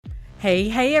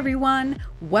Hey everyone!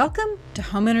 Welcome to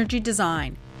Home Energy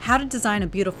Design, how to design a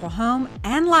beautiful home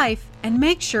and life and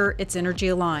make sure it's energy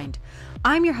aligned.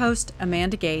 I'm your host,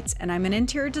 Amanda Gates, and I'm an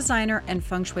interior designer and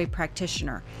feng shui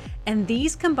practitioner. And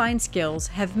these combined skills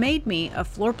have made me a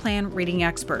floor plan reading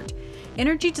expert.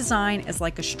 Energy design is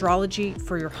like astrology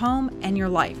for your home and your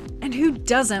life. And who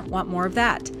doesn't want more of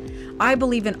that? I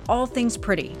believe in all things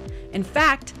pretty. In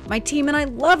fact, my team and I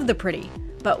love the pretty.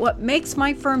 But what makes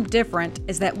my firm different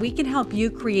is that we can help you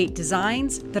create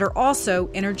designs that are also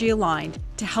energy aligned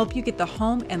to help you get the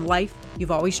home and life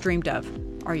you've always dreamed of.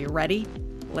 Are you ready?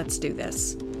 Let's do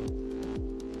this.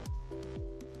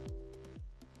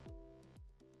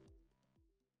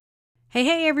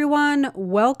 Hey everyone,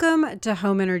 welcome to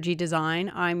Home Energy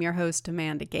Design. I'm your host,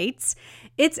 Amanda Gates.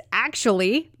 It's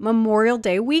actually Memorial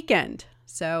Day weekend,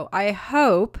 so I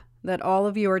hope that all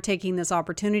of you are taking this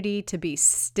opportunity to be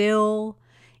still,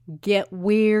 get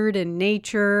weird in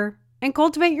nature, and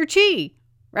cultivate your chi,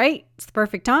 right? It's the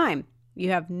perfect time. You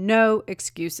have no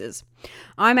excuses.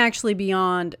 I'm actually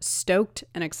beyond stoked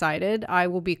and excited. I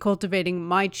will be cultivating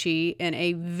my chi in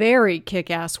a very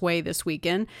kick-ass way this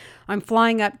weekend. I'm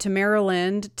flying up to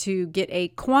Maryland to get a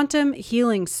quantum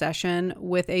healing session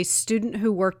with a student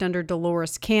who worked under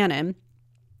Dolores Cannon.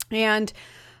 And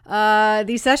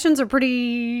these sessions are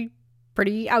pretty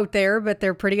out there, but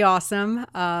they're pretty awesome.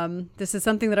 This is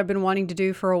something that I've been wanting to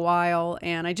do for a while,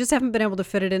 and I just haven't been able to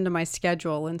fit it into my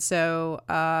schedule. And so,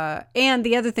 and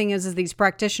the other thing is these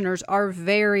practitioners are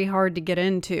very hard to get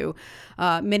into.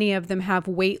 Many of them have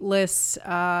wait lists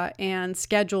and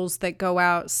schedules that go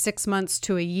out 6 months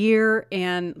to a year.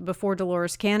 And before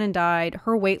Dolores Cannon died,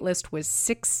 her wait list was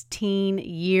 16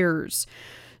 years.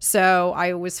 So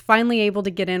I was finally able to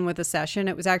get in with a session.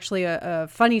 It was actually a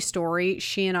funny story.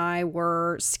 She and I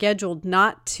were scheduled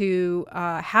not to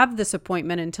have this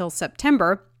appointment until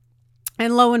September.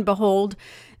 And lo and behold,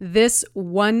 this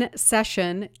one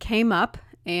session came up,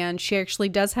 and she actually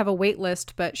does have a wait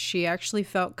list, but she actually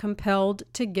felt compelled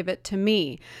to give it to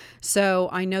me. So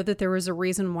I know that there is a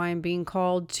reason why I'm being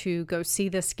called to go see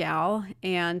this gal.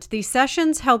 And these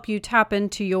sessions help you tap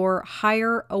into your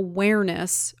higher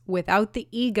awareness without the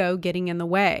ego getting in the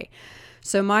way.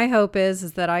 So my hope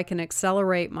is that I can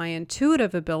accelerate my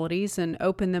intuitive abilities and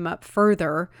open them up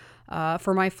further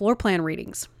for my floor plan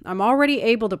readings. I'm already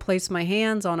able to place my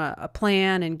hands on a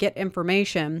plan and get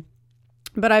information.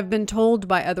 But I've been told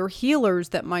by other healers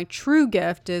that my true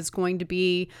gift is going to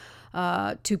be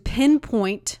to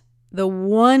pinpoint the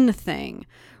one thing.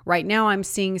 Right now, I'm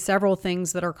seeing several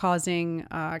things that are causing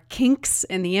kinks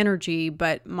in the energy,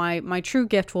 but my true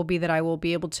gift will be that I will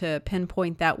be able to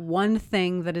pinpoint that one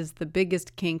thing that is the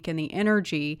biggest kink in the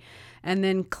energy and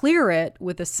then clear it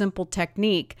with a simple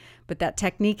technique. But that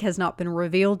technique has not been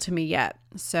revealed to me yet.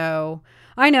 So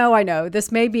I know.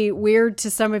 This may be weird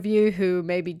to some of you who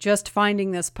may be just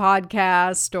finding this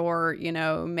podcast, or,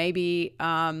 maybe,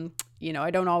 I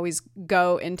don't always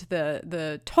go into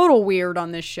the total weird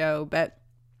on this show, but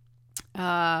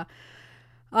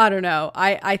I don't know.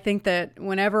 I think that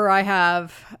whenever I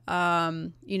have,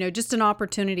 just an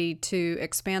opportunity to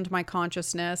expand my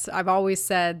consciousness, I've always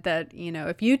said that,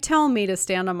 if you tell me to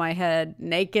stand on my head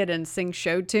naked and sing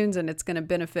show tunes and it's going to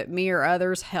benefit me or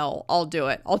others, hell, I'll do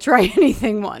it. I'll try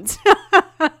anything once.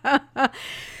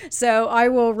 So I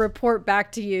will report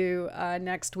back to you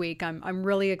next week. I'm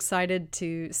really excited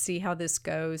to see how this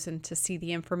goes and to see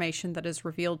the information that is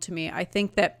revealed to me. I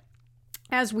think that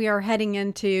as we are heading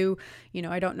into,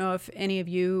 I don't know if many of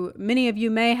you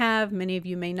may have, many of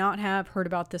you may not have heard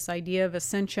about this idea of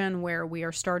ascension, where we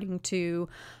are starting to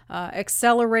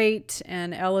accelerate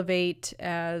and elevate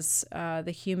as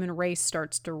the human race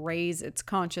starts to raise its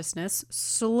consciousness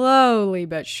slowly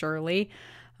but surely.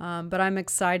 But I'm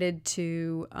excited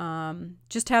to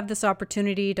just have this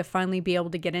opportunity to finally be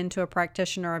able to get into a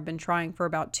practitioner. I've been trying for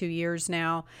about 2 years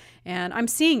now, and I'm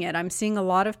seeing it. I'm seeing a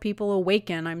lot of people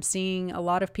awaken. I'm seeing a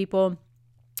lot of people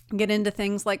get into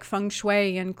things like feng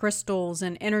shui and crystals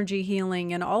and energy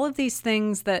healing and all of these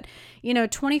things that,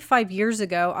 25 years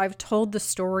ago, I've told the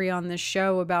story on this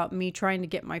show about me trying to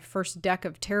get my first deck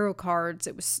of tarot cards.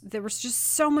 There was just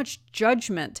so much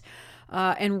judgment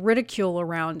and ridicule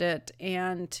around it.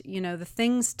 And, the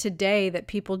things today that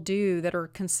people do that are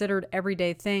considered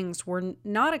everyday things were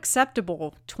not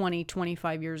acceptable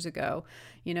 25 years ago.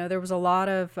 There was a lot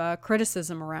of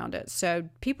criticism around it. So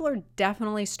people are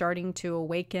definitely starting to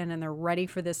awaken and they're ready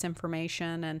for this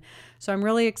information. And so I'm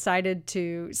really excited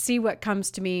to see what comes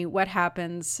to me, what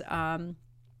happens.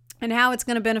 and how it's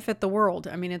going to benefit the world.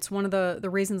 I mean, it's one of the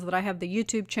reasons that I have the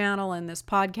YouTube channel and this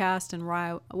podcast, and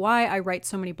why I write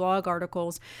so many blog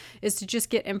articles is to just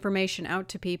get information out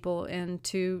to people and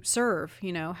to serve,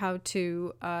 how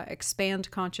to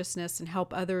expand consciousness and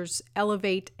help others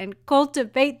elevate and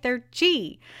cultivate their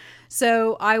chi.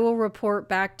 So I will report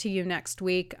back to you next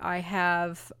week. I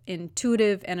have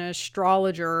intuitive and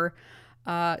astrologer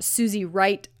Susie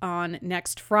Wright on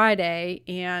next Friday,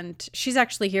 and she's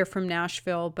actually here from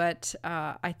Nashville, but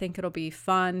I think it'll be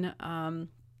fun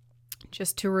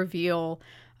just to reveal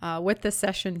what the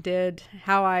session did,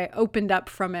 how I opened up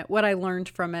from it, what I learned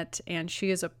from it, and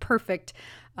she is a perfect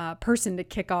person to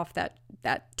kick off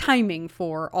that timing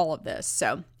for all of this.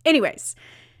 So anyways,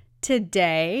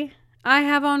 today I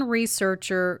have on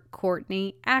researcher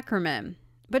Courtney Ackerman,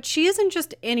 but she isn't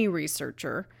just any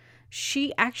researcher.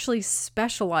 She actually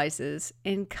specializes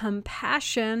in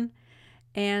compassion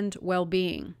and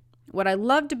well-being. What I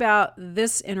loved about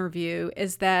this interview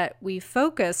is that we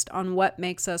focused on what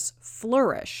makes us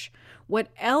flourish, what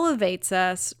elevates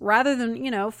us, rather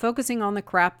than, focusing on the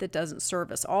crap that doesn't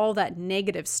serve us, all that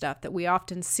negative stuff that we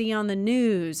often see on the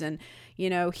news and,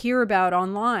 hear about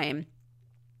online.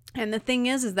 And the thing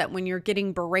is that when you're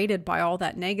getting berated by all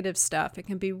that negative stuff, it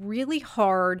can be really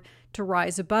hard to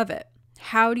rise above it.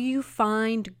 How do you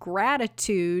find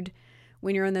gratitude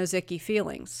when you're in those icky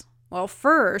feelings? Well,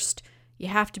 first, you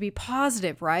have to be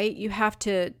positive, right? You have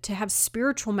to have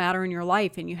spiritual matter in your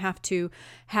life, and you have to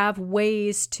have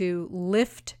ways to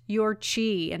lift your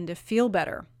chi and to feel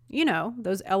better.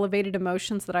 Those elevated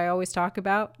emotions that I always talk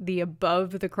about, the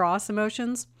above the cross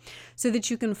emotions, so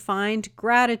that you can find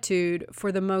gratitude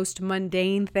for the most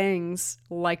mundane things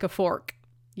like a fork.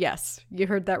 Yes, you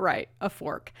heard that right, a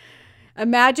fork.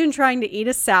 Imagine trying to eat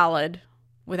a salad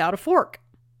without a fork.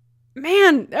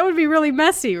 Man, that would be really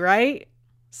messy, right?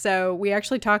 So we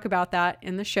actually talk about that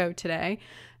in the show today,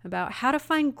 about how to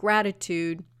find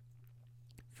gratitude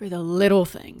for the little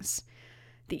things,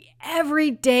 the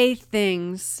everyday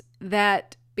things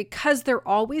that, because they're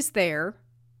always there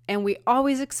and we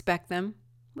always expect them,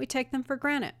 we take them for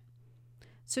granted.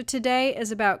 So today is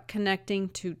about connecting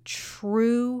to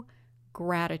true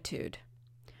gratitude.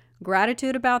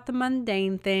 Gratitude about the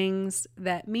mundane things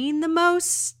that mean the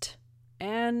most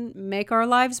and make our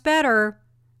lives better,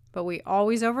 but we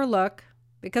always overlook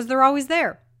because they're always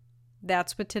there.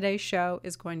 That's what today's show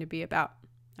is going to be about.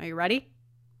 Are you ready?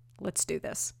 Let's do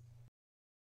this.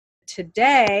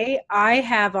 Today, I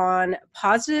have on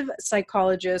positive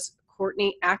psychologist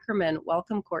Courtney Ackerman.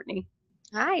 Welcome, Courtney.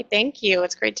 Hi, thank you.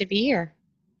 It's great to be here.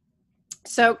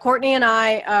 So Courtney and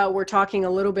I were talking a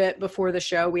little bit before the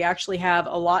show. We actually have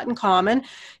a lot in common.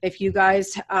 If you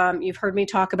guys, you've heard me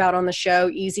talk about on the show,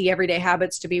 Easy Everyday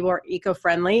Habits to Be More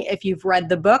Eco-Friendly. If you've read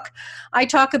the book, I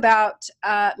talk about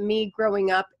me growing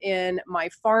up in my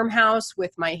farmhouse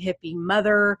with my hippie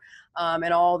mother,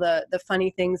 and all the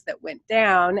funny things that went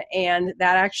down. And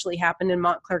that actually happened in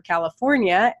Montclair,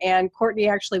 California. And Courtney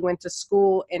actually went to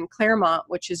school in Claremont,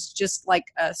 which is just like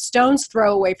a stone's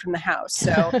throw away from the house.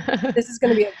 So this is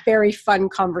going to be a very fun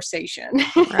conversation.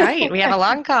 Right. We have a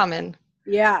lot in common.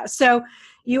 Yeah. So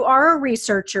you are a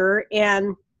researcher.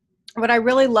 And what I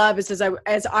really love is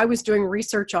as I was doing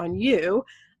research on you,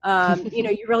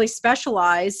 you really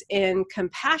specialize in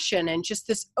compassion and just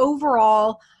this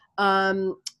overall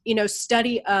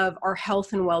study of our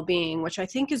health and well-being, which I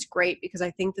think is great because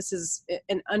I think this is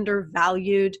an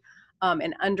undervalued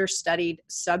and understudied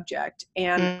subject.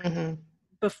 And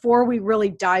before we really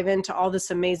dive into all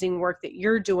this amazing work that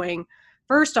you're doing,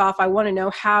 first off, I want to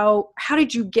know how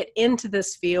did you get into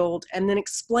this field, and then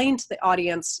explain to the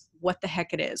audience what the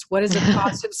heck it is. What is a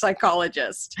positive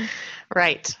psychologist?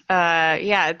 Right.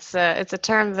 It's a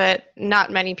term that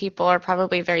not many people are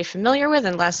probably very familiar with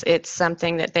unless it's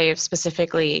something that they've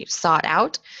specifically sought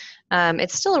out.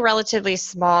 It's still a relatively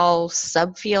small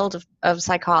subfield of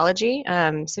psychology.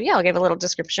 I'll give a little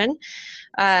description.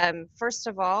 First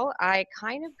of all, I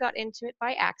kind of got into it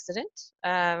by accident.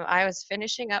 I was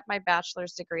finishing up my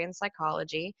bachelor's degree in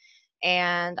psychology,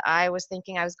 and I was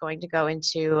thinking I was going to go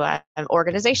into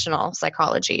organizational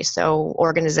psychology, so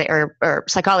or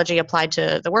psychology applied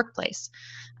to the workplace.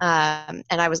 And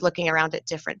I was looking around at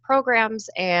different programs,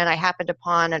 and I happened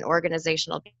upon an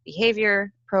organizational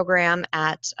behavior program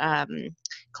at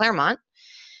Claremont.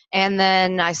 And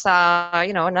then I saw,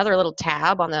 another little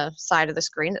tab on the side of the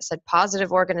screen that said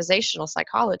positive organizational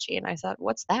psychology. And I thought,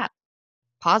 what's that?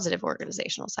 Positive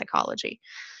organizational psychology.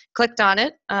 Clicked on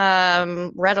it,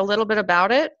 read a little bit about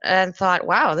it, and thought,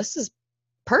 wow, this is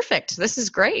perfect. This is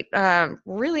great.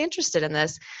 Really interested in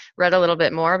this. Read a little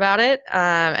bit more about it,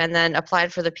 and then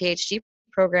applied for the PhD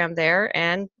program there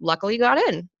and luckily got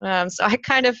in. So I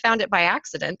kind of found it by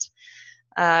accident,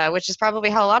 which is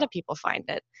probably how a lot of people find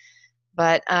it.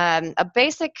 But a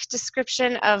basic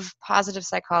description of positive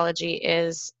psychology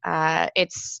is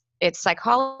it's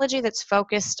psychology that's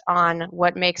focused on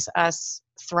what makes us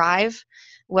thrive,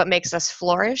 what makes us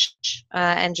flourish,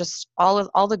 and just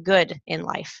all the good in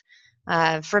life.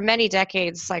 For many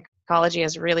decades, psychology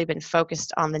has really been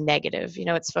focused on the negative.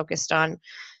 It's focused on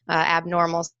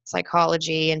abnormal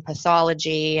psychology and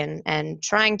pathology, and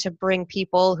trying to bring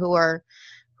people who are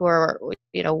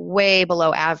way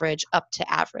below average up to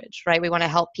average, right? We want to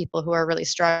help people who are really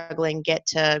struggling get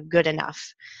to good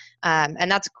enough.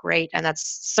 And that's great, and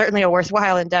that's certainly a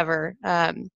worthwhile endeavor.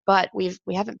 But we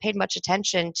haven't paid much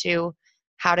attention to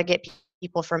how to get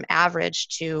people from average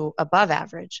to above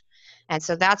average. And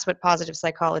so that's what positive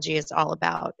psychology is all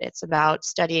about. It's about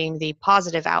studying the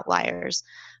positive outliers,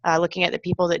 looking at the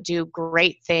people that do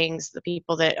great things, the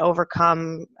people that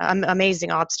overcome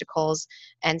amazing obstacles,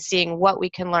 and seeing what we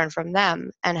can learn from them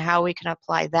and how we can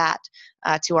apply that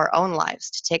to our own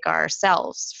lives, to take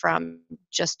ourselves from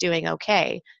just doing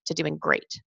okay to doing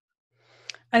great.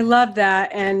 I love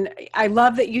that. And I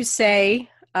love that you say,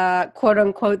 quote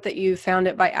unquote, that you found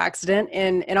it by accident.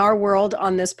 In our world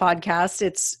on this podcast,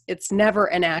 it's never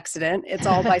an accident. It's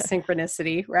all by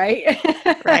synchronicity, right?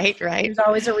 Right. There's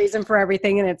always a reason for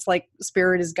everything. And it's like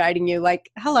spirit is guiding you like,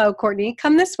 hello, Courtney,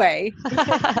 come this way.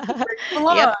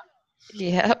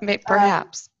 Yep,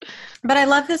 perhaps. But I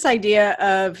love this idea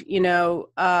of,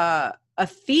 a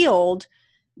field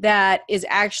that is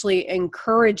actually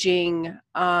encouraging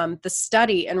the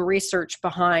study and research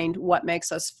behind what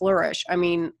makes us flourish. I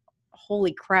mean,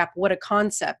 holy crap, what a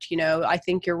concept. I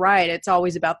think you're right. It's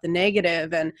always about the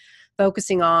negative and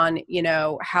focusing on,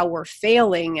 how we're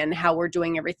failing and how we're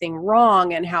doing everything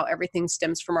wrong and how everything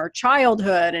stems from our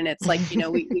childhood. And it's like,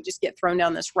 we just get thrown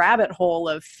down this rabbit hole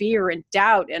of fear and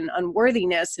doubt and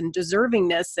unworthiness and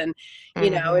deservingness. And,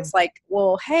 it's like,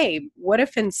 well, hey, what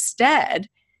if instead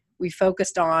we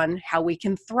focused on how we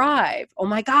can thrive? Oh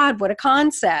my God, what a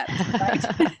concept.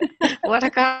 Right? What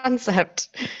a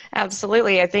concept.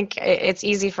 Absolutely. I think it's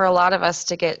easy for a lot of us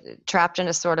to get trapped in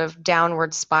a sort of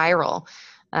downward spiral,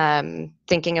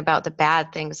 thinking about the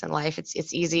bad things in life.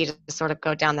 It's easy to sort of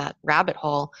go down that rabbit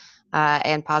hole.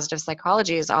 And positive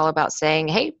psychology is all about saying,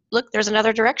 hey, look, there's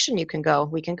another direction you can go.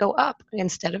 We can go up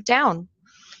instead of down.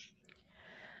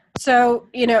 So,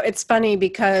 it's funny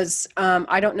because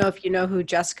I don't know if you know who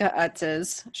Jessica Utz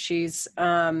is. She's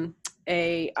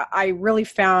I really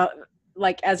found,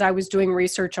 like, as I was doing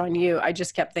research on you, I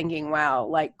just kept thinking, wow,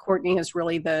 like Courtney is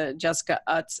really the Jessica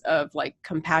Utz of like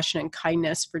compassion and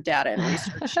kindness for data and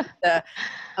research.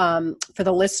 For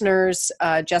the listeners,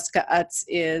 Jessica Utz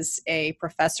is a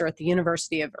professor at the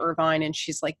University of Irvine, and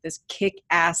she's like this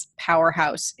kick-ass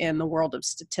powerhouse in the world of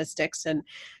statistics. And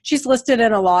she's listed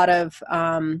in a lot of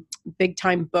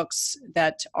big-time books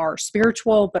that are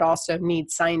spiritual, but also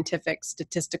need scientific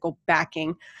statistical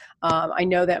backing. I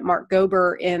know that Mark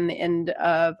Gober in the end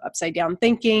of Upside Down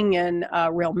Thinking and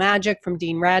Real Magic from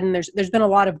Dean Radin, there's been a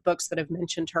lot of books that have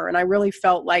mentioned her. And I really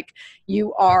felt like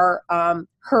you are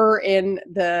her in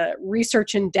the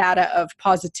research and data of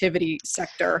positivity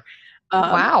sector.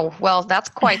 Wow. Well, that's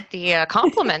quite the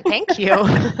compliment. Thank you.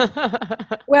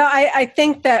 Well, I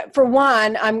think that for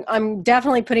one, I'm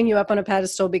definitely putting you up on a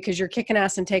pedestal because you're kicking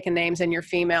ass and taking names and you're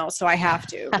female. So I have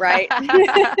to, right?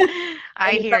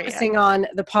 I hear you. Focusing on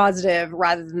the positive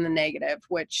rather than the negative,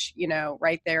 which,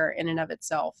 right there in and of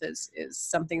itself is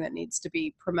something that needs to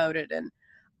be promoted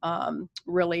and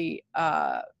really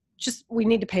just we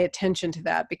need to pay attention to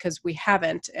that because we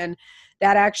haven't. And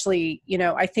that actually,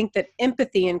 I think that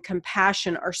empathy and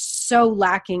compassion are so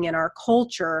lacking in our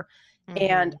culture. Mm-hmm.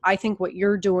 And I think what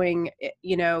you're doing,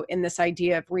 in this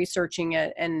idea of researching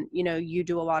it and, you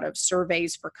do a lot of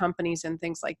surveys for companies and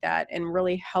things like that and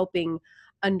really helping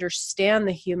understand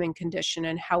the human condition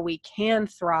and how we can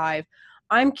thrive.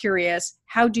 I'm curious,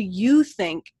 how do you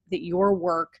think that your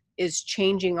work is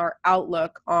changing our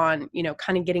outlook on,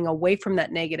 kind of getting away from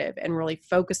that negative and really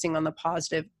focusing on the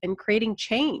positive and creating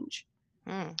change?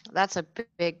 That's a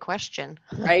big question,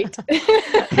 right?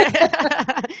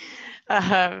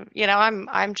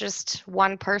 I'm just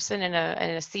one person in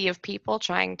a sea of people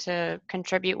trying to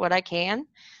contribute what I can.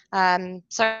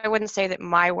 So I wouldn't say that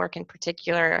my work in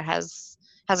particular has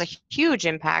a huge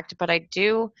impact, but I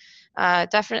do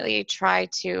definitely try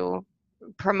to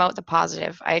promote the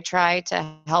positive. I try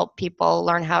to help people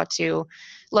learn how to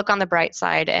look on the bright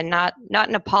side, and not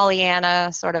in a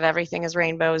Pollyanna sort of everything is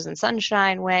rainbows and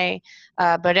sunshine way,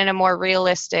 but in a more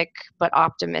realistic but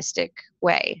optimistic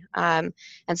way. And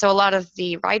so a lot of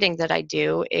the writing that I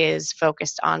do is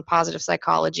focused on positive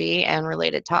psychology and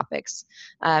related topics.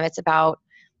 It's about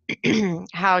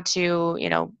how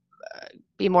to,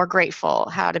 be more grateful,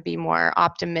 how to be more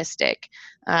optimistic,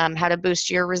 how to boost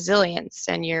your resilience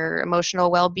and your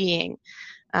emotional well-being.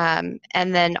 And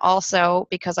then also,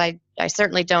 because I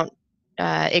certainly don't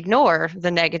ignore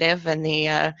the negative and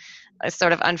the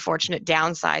sort of unfortunate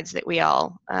downsides that we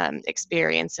all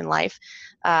experience in life,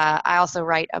 I also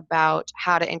write about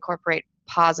how to incorporate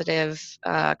positive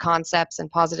concepts and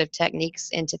positive techniques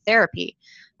into therapy,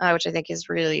 which I think is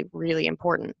really, really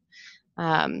important.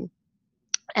 Um,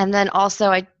 and then also,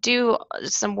 I do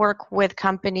some work with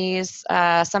companies,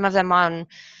 some of them on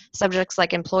subjects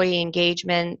like employee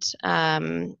engagement,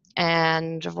 and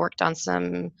I've worked on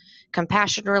some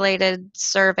compassion related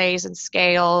surveys and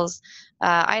scales.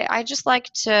 I just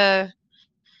like to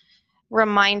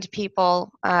remind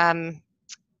people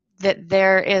that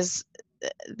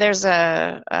there's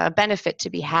a benefit to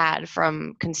be had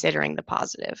from considering the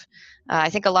positive. I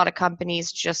think a lot of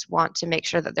companies just want to make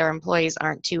sure that their employees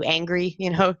aren't too angry,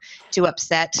 too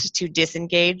upset, too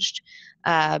disengaged.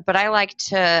 But I like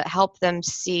to help them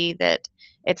see that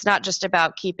it's not just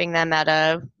about keeping them at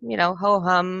a, ho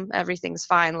hum, everything's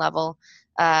fine level.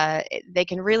 They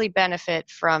can really benefit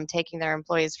from taking their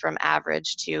employees from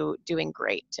average to doing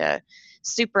great, to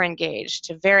super engaged,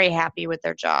 to very happy with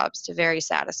their jobs, to very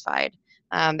satisfied.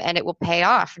 And it will pay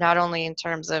off, not only in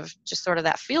terms of just sort of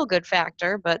that feel good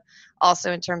factor, but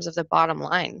also in terms of the bottom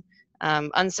line.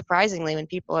 Unsurprisingly, when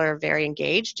people are very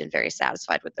engaged and very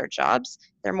satisfied with their jobs,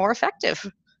 they're more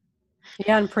effective.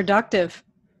 Yeah, and productive.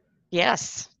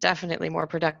 Yes, definitely more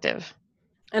productive.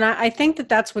 And I think that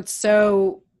that's what's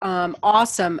so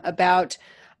awesome about.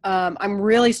 I'm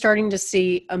really starting to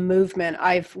see a movement.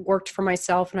 I've worked for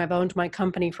myself and I've owned my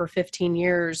company for 15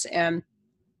 years, and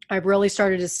I've really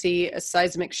started to see a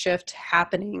seismic shift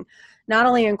happening, not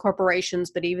only in corporations,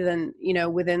 but even,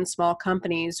 within small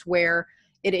companies where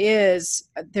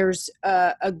there's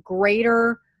a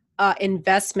greater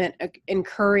investment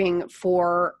incurring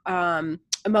for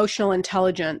emotional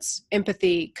intelligence,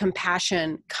 empathy,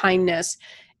 compassion, kindness.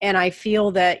 And I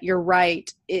feel that you're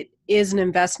right. It is an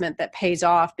investment that pays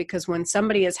off, because when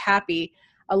somebody is happy,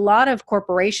 a lot of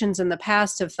corporations in the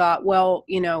past have thought, well,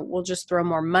 we'll just throw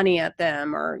more money at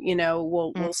them, or,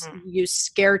 we'll Mm-hmm. use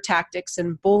scare tactics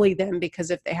and bully them,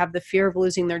 because if they have the fear of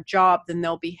losing their job, then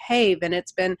they'll behave. And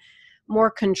it's been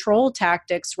more control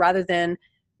tactics rather than,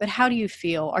 but how do you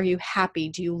feel? Are you happy?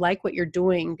 Do you like what you're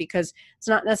doing? Because it's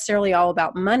not necessarily all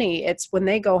about money. It's when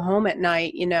they go home at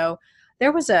night,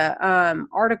 there was a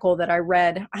article that I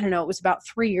read, I don't know, it was about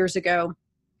 3 years ago.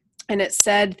 And it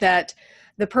said that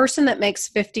the person that makes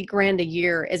 50 grand a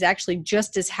year is actually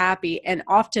just as happy, and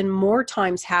often more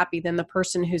times happy, than the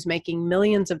person who's making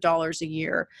millions of dollars a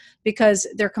year, because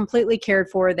they're completely cared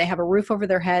for. They have a roof over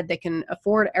their head. They can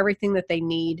afford everything that they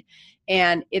need.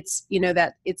 And it's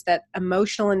that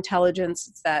emotional intelligence.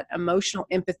 It's that emotional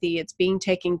empathy. It's being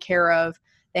taken care of.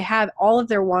 They have all of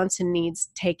their wants and needs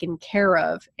taken care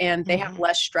of, and they have Mm-hmm.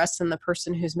 less stress than the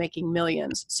person who's making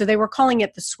millions. So they were calling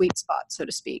it the sweet spot, so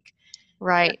to speak.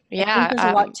 Right. I think Yeah. there's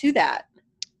a lot to that.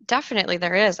 Definitely,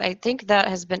 there is. I think that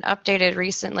has been updated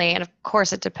recently, and of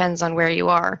course, it depends on where you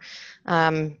are,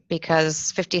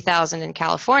 because 50,000 in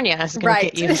California is going to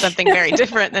get Right. you something very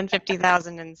different than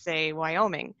 50,000 in, say,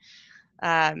 Wyoming.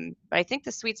 But I think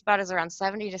the sweet spot is around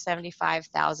 70 to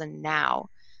 75,000 now.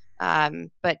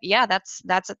 But yeah, that's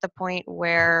at the point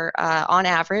where, on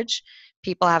average,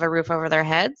 people have a roof over their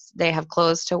heads, they have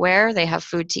clothes to wear, they have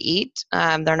food to eat.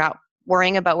 They're not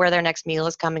worrying about where their next meal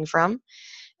is coming from.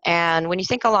 And when you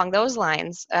think along those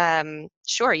lines,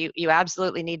 sure, you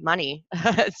absolutely need money,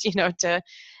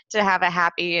 to have a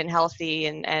happy and healthy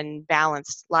and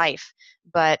balanced life.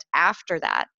 But after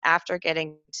that, after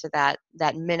getting to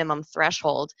that minimum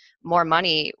threshold, more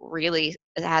money really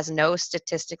has no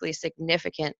statistically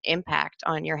significant impact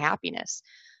on your happiness.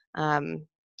 Um,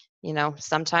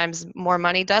 sometimes more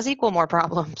money does equal more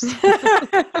problems.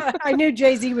 I knew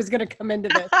Jay-Z was going to come into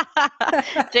this.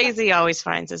 Jay-Z always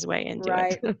finds his way into it.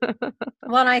 Right.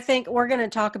 Well, and I think we're going to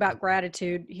talk about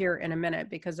gratitude here in a minute,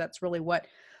 because that's really what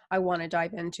I want to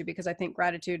dive into, because I think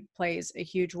gratitude plays a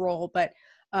huge role. But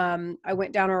I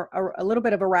went down a little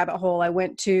bit of a rabbit hole. I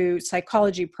went to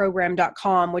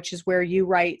psychologyprogram.com, which is where you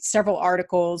write several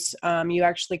articles. You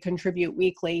actually contribute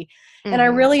weekly. And I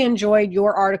Mm-hmm. really enjoyed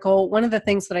your article. One of the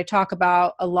things that I talk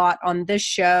about a lot on this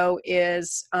show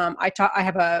is I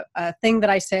have a thing that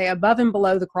I say above and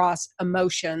below the cross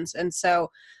emotions. And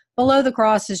so below the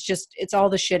cross is just, it's all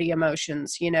the shitty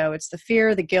emotions. It's the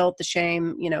fear, the guilt, the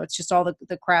shame. It's just all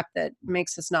the crap that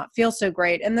makes us not feel so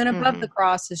great. And then above Mm-hmm. the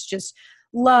cross is just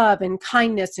love and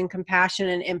kindness and compassion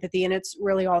and empathy, and it's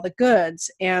really all the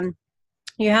goods. And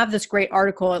you have this great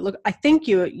article. I think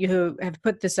you have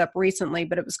put this up recently,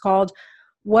 but it was called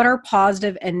 "What Are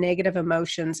Positive and Negative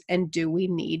Emotions, and Do We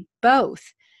Need Both?"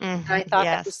 And I Mm-hmm. thought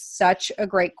that was Yes. such a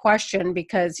great question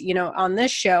because, on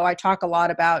this show, I talk a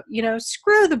lot about,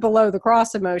 screw the below the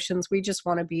cross emotions. We just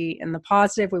want to be in the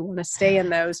positive. We want to stay in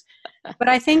those. But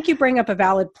I think you bring up a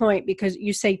valid point because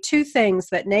you say two things: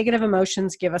 that negative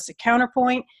emotions give us a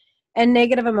counterpoint, and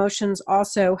negative emotions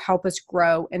also help us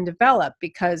grow and develop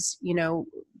because,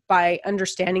 by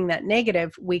understanding that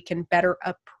negative, we can better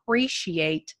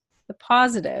appreciate the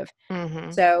positive.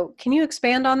 Mm-hmm. So, can you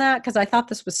expand on that? Because I thought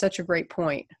this was such a great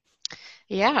point.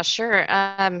 Yeah, sure.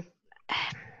 I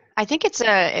think it's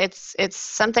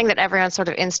something that everyone sort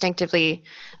of instinctively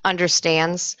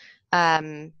understands.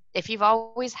 If you've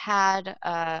always had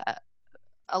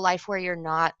a life where you're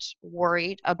not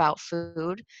worried about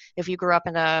food, if you grew up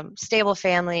in a stable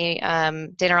family,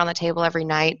 dinner on the table every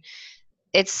night,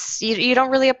 you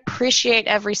don't really appreciate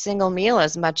every single meal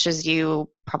as much as you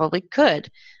probably could.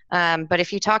 But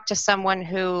if you talk to someone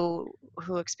who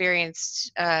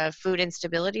experienced food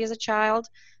instability as a child,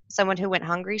 someone who went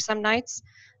hungry some nights,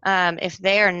 if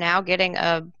they are now getting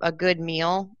a good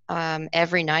meal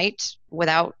every night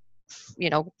without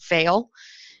fail,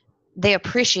 they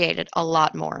appreciate it a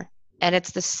lot more. And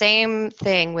it's the same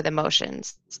thing with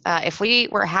emotions. If we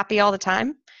were happy all the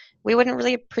time, we wouldn't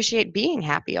really appreciate being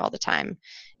happy all the time.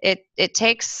 It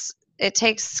takes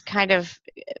kind of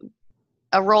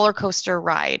a roller coaster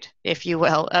ride, if you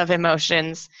will, of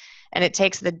emotions, and it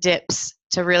takes the dips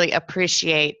to really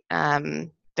appreciate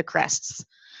the crests.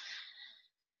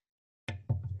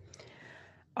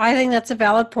 I think that's a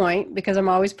valid point because I'm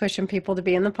always pushing people to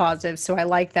be in the positive. So I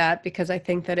like that because I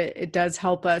think that it does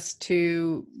help us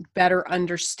to better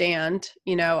understand.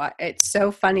 It's so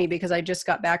funny because I just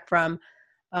got back from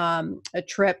a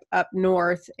trip up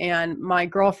north, and my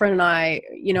girlfriend and I,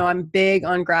 I'm big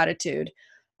on gratitude.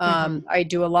 Mm-hmm. I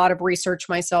do a lot of research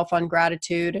myself on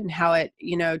gratitude and how it,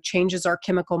 changes our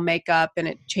chemical makeup, and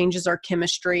it changes our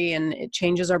chemistry, and it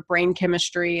changes our brain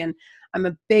chemistry. And I'm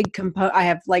a big I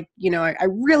have, like, I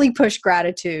really push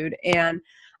gratitude. And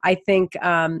I think,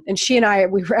 and she and I,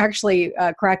 we were actually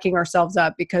cracking ourselves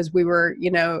up because we were,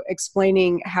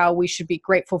 explaining how we should be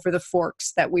grateful for the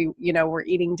forks that we, were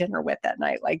eating dinner with that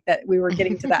night, like that we were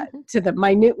getting to the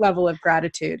minute level of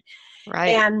gratitude.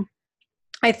 Right. And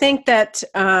I think that,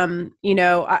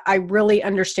 I really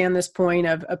understand this point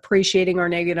of appreciating our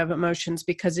negative emotions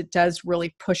because it does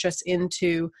really push us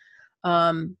into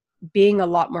being a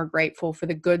lot more grateful for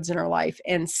the goods in our life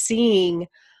and seeing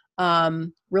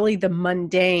really the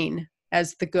mundane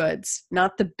as the goods,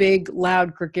 not the big,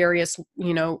 loud, gregarious,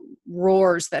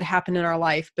 roars that happen in our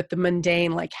life, but the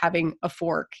mundane, like having a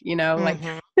fork, like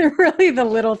Mm-hmm. really the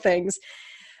little things.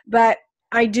 But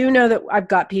I do know that I've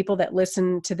got people that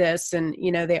listen to this and,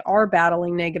 they are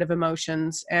battling negative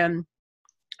emotions. And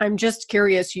I'm just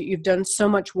curious, you've done so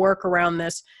much work around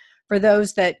this. For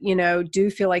those that, do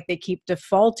feel like they keep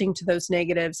defaulting to those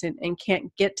negatives and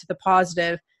can't get to the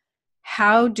positive,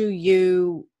 how do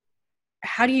you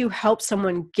help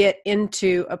someone get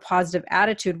into a positive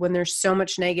attitude when there's so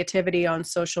much negativity on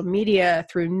social media,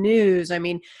 through news? I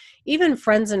mean, even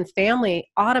friends and family,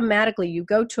 automatically you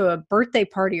go to a birthday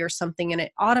party or something and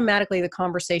it automatically, the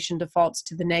conversation defaults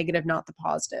to the negative, not the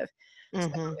positive. So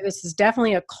Mm-hmm. this is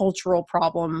definitely a cultural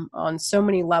problem on so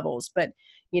many levels. But,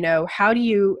 how do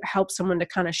you help someone to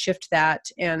kind of shift that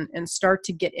and start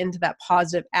to get into that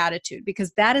positive attitude?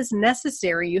 Because that is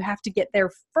necessary. You have to get there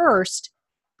first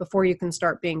before you can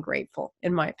start being grateful,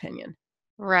 in my opinion.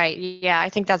 Right. Yeah, I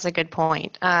think that's a good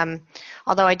point.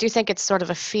 Although I do think it's sort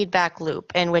of a feedback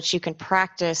loop in which you can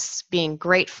practice being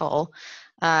grateful,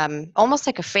 almost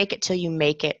like a fake it till you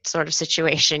make it sort of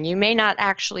situation. You may not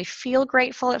actually feel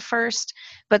grateful at first,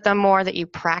 but the more that you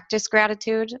practice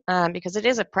gratitude, because it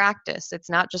is a practice,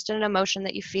 it's not just an emotion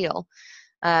that you feel.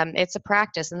 It's a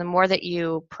practice, and the more that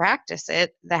you practice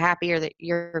it, the happier that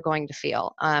you're going to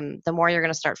feel. The more you're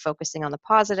going to start focusing on the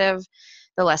positive,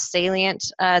 the less salient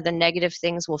the negative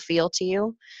things will feel to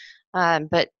you.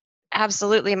 But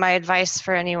absolutely, my advice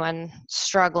for anyone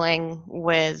struggling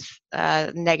with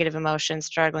negative emotions,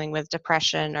 struggling with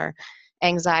depression or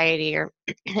anxiety or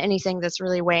anything that's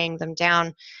really weighing them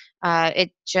down,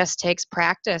 it just takes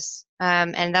practice.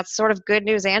 And that's sort of good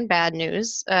news and bad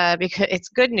news, because it's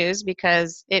good news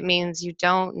because it means you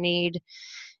don't need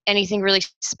anything really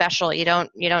special. You don't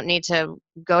need to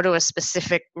go to a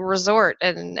specific resort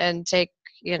and take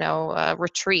a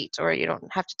retreat, or you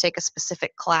don't have to take a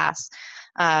specific class.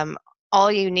 Um,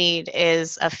 all you need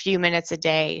is a few minutes a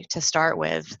day to start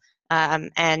with,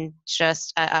 and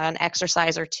just an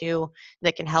exercise or two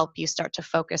that can help you start to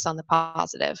focus on the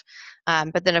positive.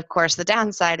 But then, of course, the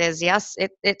downside is, yes,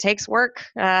 it takes work.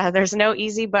 There's no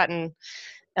easy button.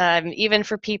 Even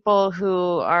for people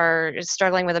who are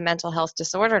struggling with a mental health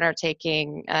disorder and are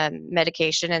taking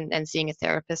medication and seeing a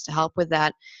therapist to help with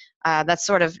that, that's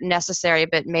sort of necessary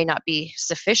but may not be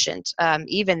sufficient.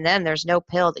 Even then, there's no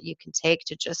pill that you can take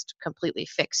to just completely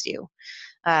fix you.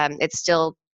 It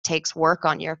still takes work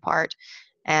on your part.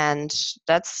 And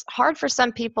that's hard for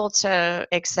some people to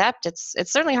accept. It's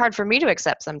certainly hard for me to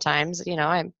accept sometimes.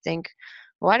 I think,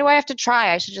 why do I have to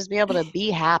try? I should just be able to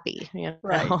be happy,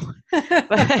 Right.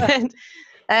 But,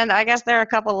 and I guess there are a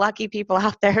couple lucky people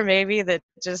out there maybe that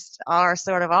just are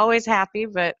sort of always happy,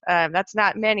 but that's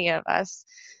not many of us.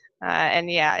 And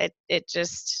yeah, it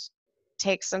just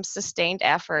takes some sustained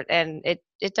effort, and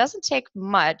it doesn't take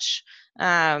much,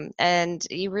 and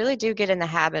you really do get in the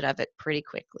habit of it pretty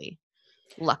quickly,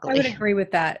 I would luckily. agree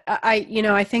with that.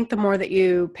 I think the more that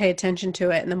you pay attention to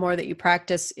it and the more that you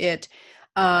practice it,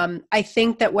 I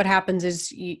think that what happens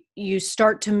is you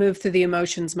start to move through the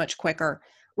emotions much quicker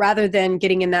rather than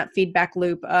getting in that feedback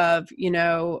loop of,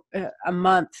 a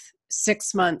month,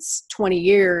 6 months, 20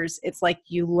 years. It's like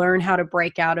you learn how to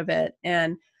break out of it.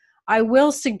 And I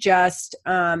will suggest,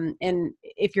 and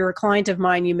if you're a client of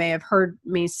mine, you may have heard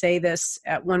me say this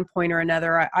at one point or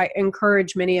another. I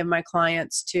encourage many of my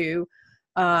clients to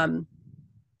um,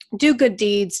 do good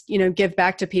deeds, give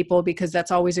back to people, because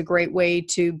that's always a great way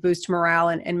to boost morale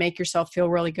and make yourself feel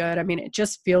really good. I mean, it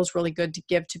just feels really good to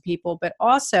give to people. But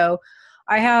also,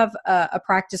 I have a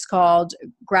practice called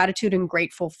Gratitude and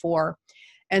Grateful For.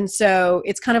 And so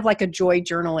it's kind of like a joy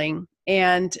journaling.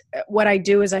 And what I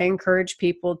do is I encourage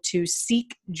people to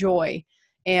seek joy,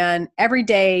 and every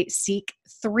day seek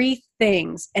 3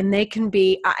 things. And they can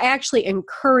be, I actually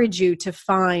encourage you to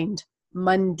find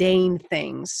mundane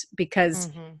things, because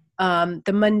Hmm.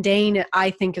 the mundane, I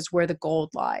think, is where the gold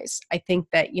lies. I think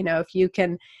that, if you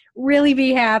can really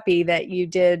be happy that you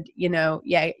did,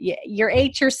 you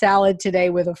ate your salad today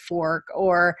with a fork,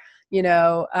 or, you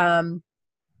know, um,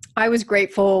 I was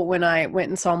grateful when I went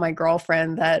and saw my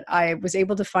girlfriend that I was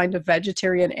able to find a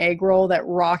vegetarian egg roll that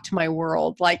rocked my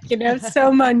world. Like,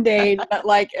 so mundane, but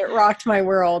like it rocked my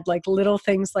world, like little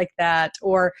things like that.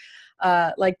 Or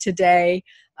like today,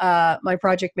 my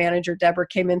project manager, Deborah,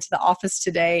 came into the office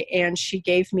today and she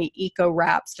gave me eco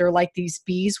wraps. They're like these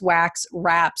beeswax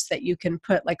wraps that you can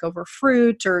put like over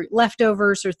fruit or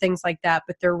leftovers or things like that,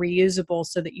 but they're reusable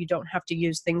so that you don't have to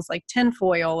use things like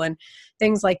tinfoil and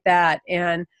things like that.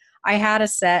 And I had a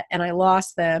set and I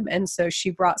lost them. And so she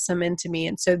brought some into me.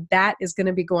 And so that is going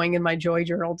to be going in my joy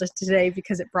journal today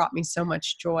because it brought me so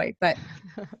much joy. But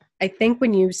I think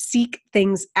when you seek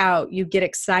things out, you get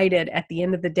excited at the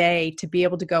end of the day to be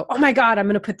able to go, oh my God, I'm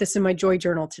going to put this in my joy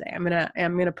journal today. I'm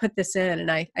going to put this in.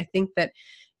 And I think that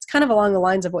it's kind of along the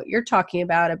lines of what you're talking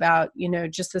about,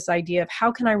 just this idea of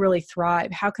how can I really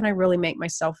thrive? How can I really make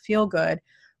myself feel good?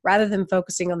 Rather than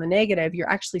focusing on the negative, you're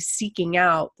actually seeking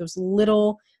out those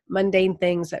little mundane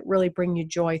things that really bring you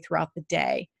joy throughout the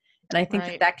day. And I think that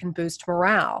Right. that can boost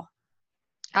morale.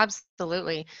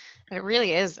 Absolutely. It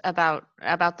really is about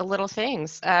the little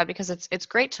things, because it's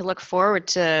great to look forward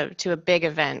to a big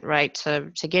event, right?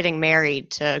 To getting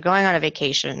married, to going on a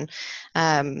vacation.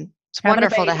 It's Having a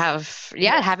wonderful to baby. have,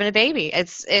 Yeah. yeah, having a baby.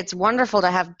 It's wonderful to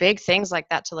have big things like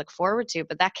that to look forward to,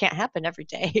 but that can't happen every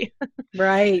day.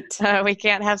 Right. We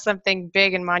can't have something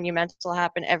big and monumental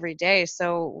happen every day.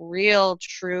 So real,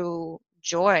 true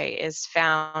joy is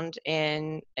found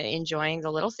in enjoying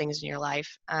the little things in your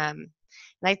life. And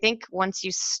I think once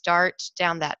you start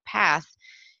down that path,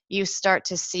 you start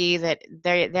to see that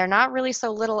they're not really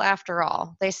so little after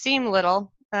all. They seem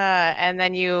little, and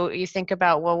then you think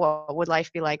about, well, what would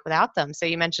life be like without them? So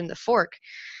you mentioned the fork.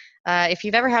 If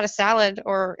you've ever had a salad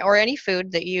or any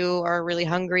food that you are really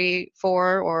hungry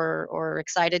for or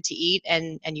excited to eat,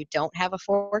 and you don't have a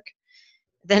fork,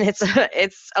 then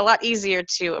it's a lot easier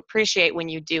to appreciate when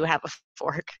you do have a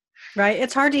fork. Right.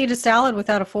 It's hard to eat a salad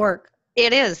without a fork.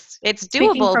 It is. It's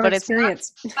Speaking doable, from but it's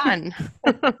experience. not fun.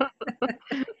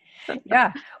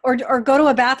 Yeah. Or go to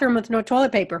a bathroom with no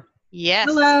toilet paper. Yes.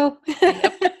 Hello.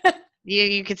 Yep.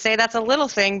 You could say that's a little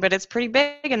thing, but it's pretty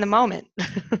big in the moment.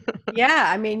 Yeah,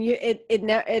 I mean, it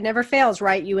never fails,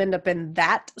 right? You end up in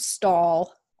that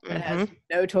stall that has Mm-hmm.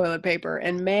 no toilet paper,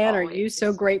 and man, are you so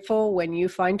Always. grateful when you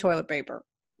find toilet paper.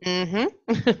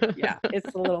 Mm-hmm. Yeah,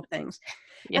 it's the little things.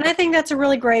 And I Yep. think that's a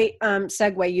really great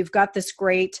segue. You've got this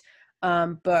great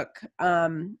book. I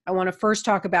want to first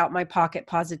talk about My Pocket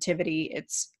Positivity.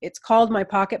 It's called My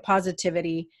Pocket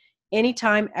Positivity: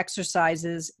 Anytime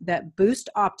Exercises That Boost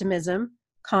Optimism,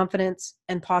 Confidence,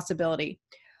 and Possibility.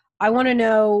 I want to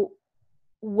know,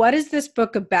 what is this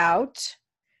book about?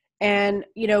 And,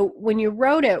 when you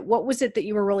wrote it, what was it that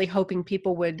you were really hoping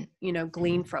people would,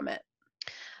 glean from it?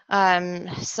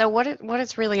 So what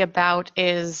it's really about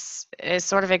is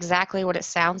sort of exactly what it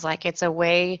sounds like. It's a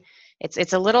way,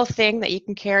 it's a little thing that you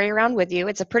can carry around with you.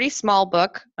 It's a pretty small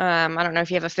book. I don't know if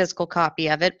you have a physical copy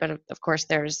of it, but of course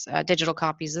there's digital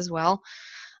copies as well.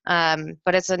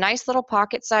 But it's a nice little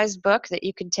pocket-sized book that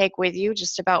you can take with you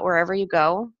just about wherever you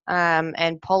go,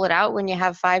 and pull it out when you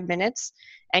have 5 minutes,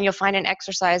 and you'll find an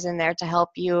exercise in there to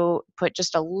help you put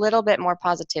just a little bit more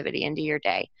positivity into your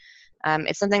day.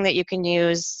 It's something that you can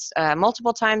use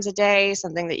multiple times a day,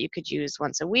 something that you could use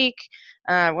once a week,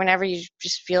 whenever you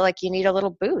just feel like you need a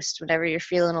little boost, whenever you're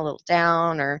feeling a little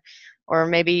down, or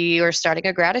maybe you're starting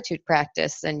a gratitude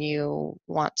practice and you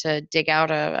want to dig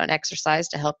out an exercise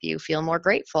to help you feel more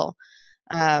grateful.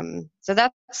 So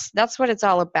that's what it's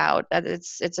all about.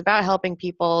 It's about helping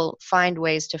people find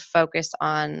ways to focus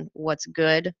on what's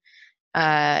good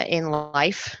in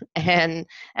life, and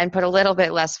put a little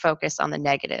bit less focus on the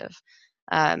negative.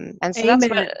 And so that's Amen.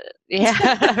 what,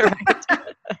 yeah,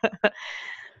 right.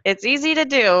 It's easy to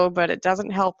do, but it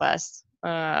doesn't help us.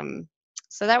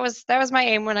 So that was my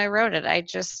aim when I wrote it. I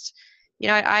just,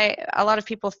 I a lot of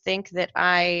people think that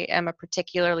I am a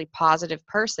particularly positive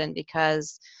person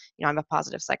because, I'm a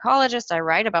positive psychologist. I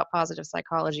write about positive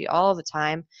psychology all the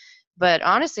time. But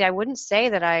honestly, I wouldn't say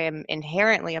that I am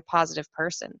inherently a positive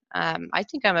person. I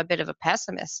think I'm a bit of a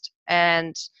pessimist,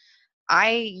 and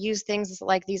I use things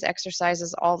like these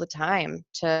exercises all the time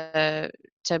to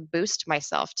boost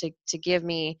myself, to give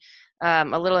me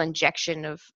a little injection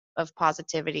of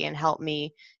positivity and help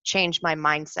me change my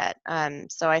mindset.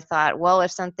 So I thought, well, if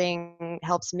something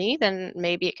helps me, then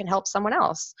maybe it can help someone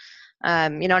else.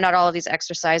 Not all of these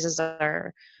exercises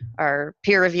are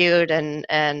peer reviewed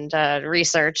and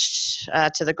researched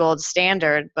to the gold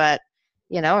standard, but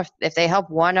if they help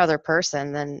one other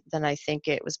person, then I think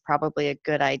it was probably a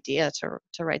good idea to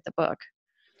write the book.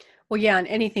 Well, yeah, and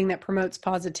anything that promotes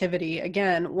positivity,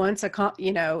 again,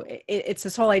 it's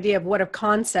this whole idea of what a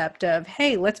concept of,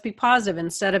 hey, let's be positive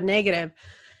instead of negative.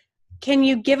 Can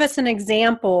you give us an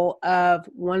example of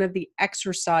one of the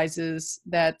exercises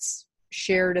that's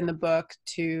shared in the book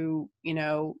to,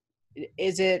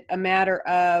 is it a matter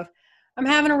of, I'm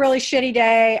having a really shitty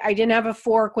day. I didn't have a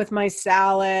fork with my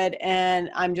salad and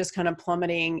I'm just kind of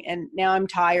plummeting and now I'm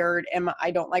tired and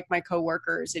I don't like my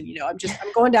coworkers and, I'm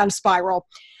going down a spiral.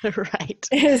 Right.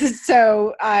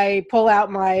 So I pull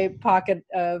out my pocket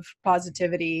of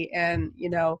positivity and,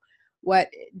 what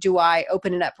do I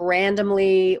open it up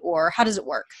randomly or how does it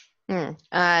work?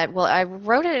 Well, I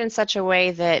wrote it in such a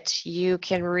way that you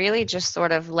can really just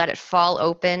sort of let it fall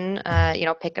open,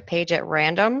 pick a page at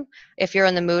random if you're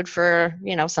in the mood for,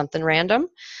 something random.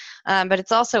 But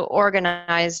it's also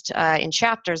organized in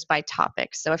chapters by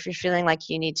topic. So if you're feeling like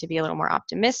you need to be a little more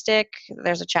optimistic,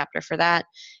 there's a chapter for that.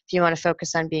 If you want to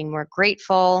focus on being more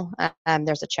grateful,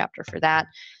 there's a chapter for that.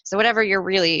 So whatever you're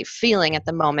really feeling at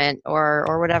the moment,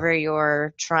 or whatever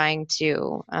you're trying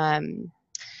to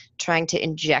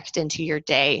inject into your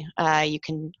day, you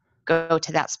can go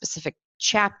to that specific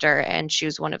chapter and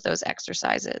choose one of those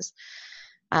exercises.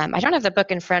 I don't have the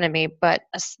book in front of me, but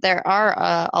there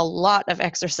are a lot of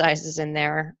exercises in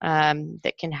there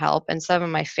that can help. And some of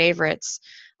my favorites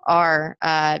are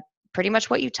pretty much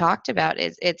what you talked about.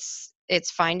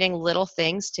 It's finding little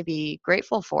things to be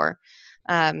grateful for.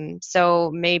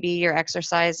 So maybe your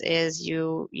exercise is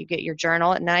you get your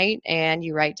journal at night and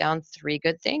you write down 3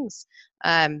 good things.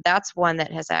 That's one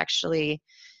that has actually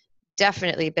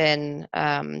definitely been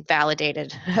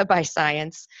validated by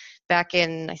science. Back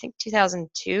in, I think,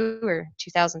 2002 or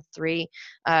 2003,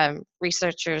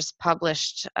 researchers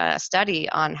published a study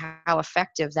on how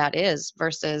effective that is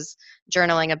versus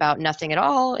journaling about nothing at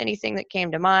all, anything that came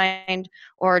to mind,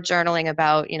 or journaling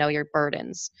about, your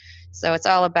burdens. So it's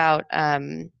all about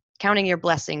counting your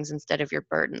blessings instead of your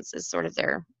burdens is sort of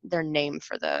their name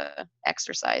for the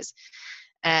exercise.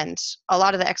 And a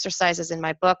lot of the exercises in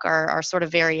my book are sort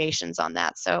of variations on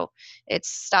that. So it's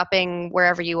stopping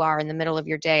wherever you are in the middle of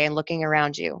your day and looking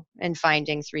around you and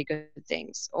finding 3 good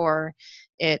things. Or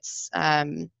it's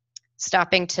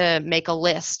stopping to make a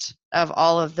list of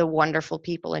all of the wonderful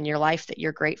people in your life that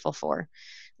you're grateful for.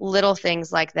 Little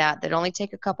things like that that only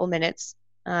take a couple minutes,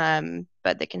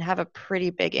 but they can have a pretty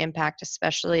big impact,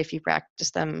 especially if you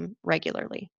practice them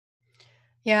regularly.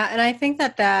 Yeah, and I think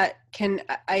that can,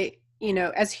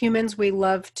 as humans, we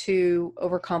love to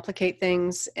overcomplicate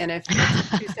things, and if it's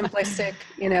too simplistic,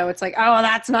 it's like, oh,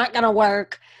 that's not going to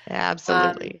work.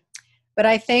 Absolutely. But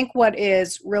I think what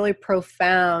is really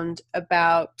profound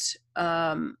about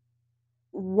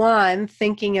one,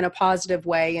 thinking in a positive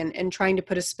way and trying to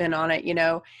put a spin on it.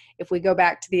 If we go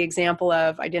back to the example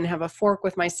of, I didn't have a fork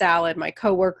with my salad, my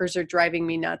coworkers are driving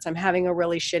me nuts, I'm having a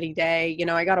really shitty day,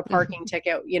 I got a parking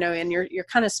ticket, and you're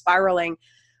kind of spiraling.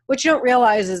 What you don't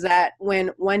realize is that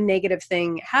when one negative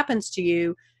thing happens to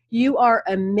you, you are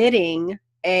emitting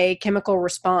a chemical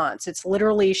response. It's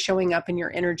literally showing up in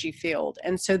your energy field.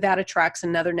 And so that attracts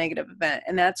another negative event.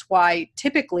 And that's why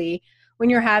typically when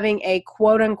you're having a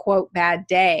quote unquote bad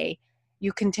day,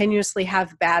 you continuously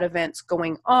have bad events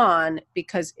going on,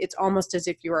 because it's almost as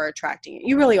if you are attracting it.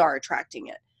 You really are attracting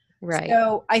it. Right.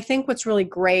 So I think what's really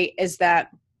great is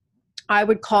that I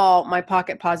would call my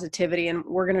pocket positivity, and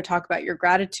we're going to talk about your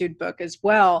gratitude book as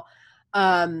well.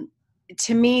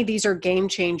 To me, these are game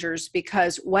changers,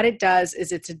 because what it does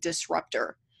is it's a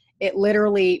disruptor. It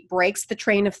literally breaks the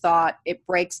train of thought. It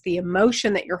breaks the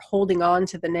emotion that you're holding on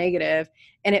to the negative,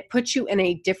 and it puts you in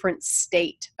a different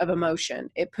state of emotion.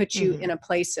 It puts you in a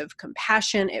place of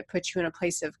compassion. It puts you in a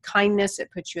place of kindness. It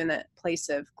puts you in a place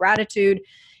of gratitude.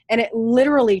 And it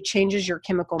literally changes your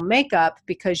chemical makeup,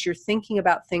 because you're thinking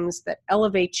about things that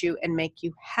elevate you and make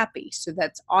you happy. So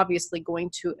that's obviously going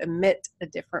to emit a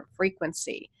different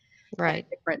frequency, right,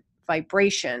 a different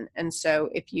vibration. And so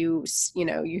if you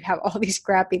have all these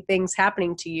crappy things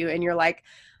happening to you and you're like,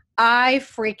 I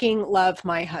freaking love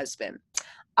my husband,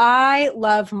 I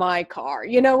love my car,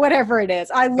 whatever it is,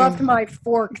 I loved my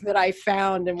fork that I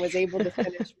found and was able to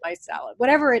finish my salad,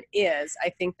 whatever it is. I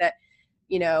think that,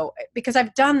 because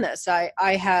I've done this,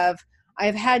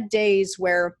 I've had days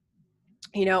where,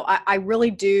 I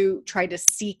really do try to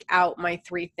seek out my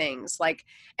 3 things.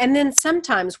 And then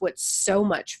sometimes what's so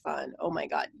much fun, oh my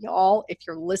God, y'all, if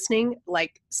you're listening,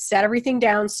 set everything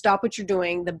down, stop what you're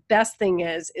doing. The best thing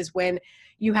is when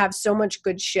you have so much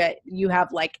good shit, you have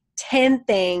 10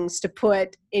 things to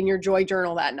put in your joy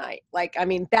journal that night.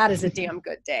 That is a damn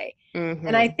good day.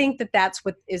 And I think that that's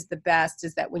what is the best,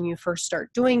 is that when you first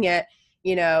start doing it,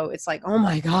 it's like, oh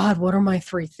my God, what are my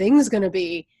 3 things going to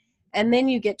be? And then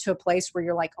you get to a place where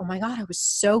you're like, oh my God, I was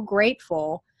so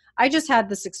grateful. I just had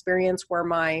this experience where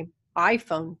my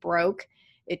iPhone broke.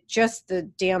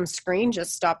 The damn screen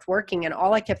just stopped working. And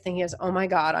all I kept thinking is, oh my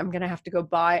God, I'm going to have to go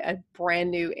buy a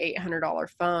brand new $800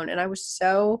 phone. And I was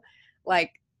so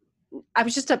I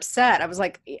was just upset. I was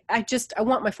like, I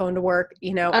want my phone to work,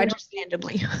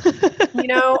 Understandably.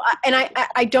 And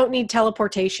I don't need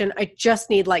teleportation. I just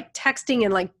need texting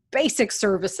and basic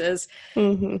services.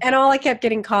 And all I kept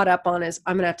getting caught up on is,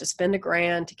 I'm going to have to spend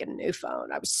 $1,000 to get a new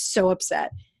phone. I was so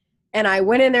upset. And I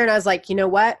went in there and I was like, you know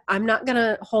what? I'm not going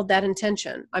to hold that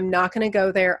intention. I'm not going to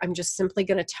go there. I'm just simply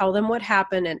going to tell them what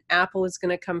happened, and Apple is going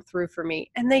to come through for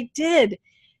me. And they did.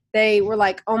 They were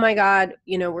like, oh my God,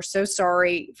 we're so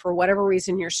sorry. For whatever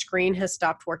reason, your screen has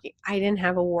stopped working. I didn't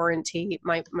have a warranty.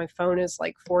 My phone is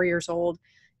 4 years old.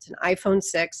 It's an iPhone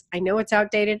 6. I know it's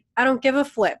outdated. I don't give a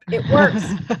flip. It works.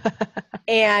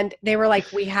 And they were like,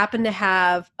 we happen to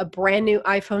have a brand new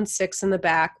iPhone 6 in the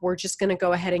back. We're just going to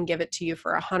go ahead and give it to you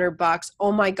for $100.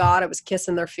 Oh my God. I was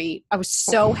kissing their feet. I was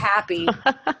so happy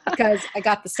because I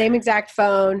got the same exact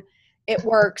phone. It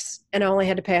works. And I only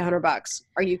had to pay $100.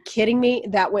 Are you kidding me?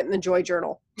 That went in the joy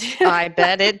journal. I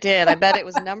bet it did. I bet it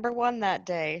was number 1 that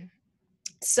day.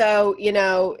 So,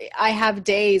 I have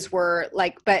days where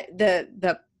but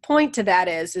the point to that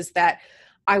is that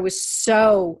I was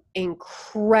so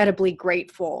incredibly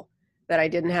grateful that I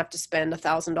didn't have to spend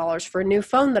 $1,000 for a new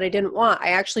phone that I didn't want. I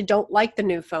actually don't like the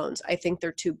new phones. I think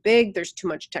they're too big. There's too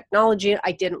much technology.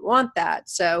 I didn't want that.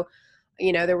 So,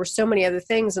 there were so many other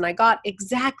things, and I got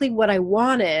exactly what I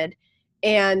wanted.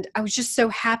 And I was just so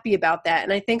happy about that.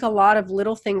 And I think a lot of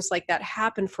little things like that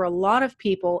happen for a lot of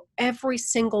people every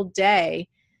single day.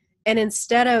 And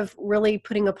instead of really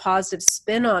putting a positive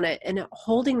spin on it and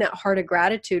holding that heart of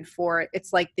gratitude for it,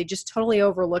 it's like they just totally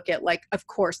overlook it. Of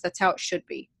course, that's how it should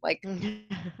be.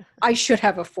 I should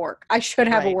have a fork. I should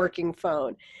have a working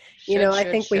phone. I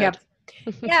think we have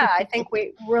Yeah, I think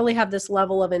we really have this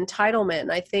level of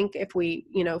entitlement. I think if we,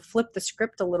 flip the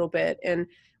script a little bit and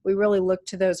we really look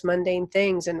to those mundane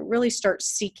things and really start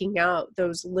seeking out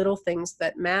those little things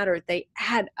that matter, they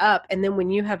add up. And then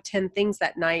when you have 10 things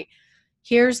that night,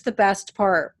 here's the best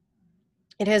part.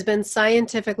 It has been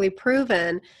scientifically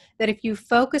proven that if you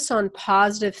focus on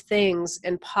positive things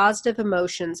and positive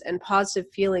emotions and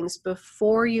positive feelings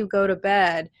before you go to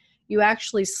bed, you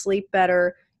actually sleep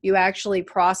better, you actually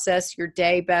process your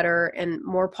day better, and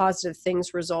more positive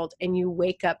things result, and you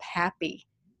wake up happy.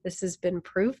 This has been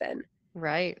proven.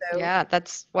 Right. So, Yeah,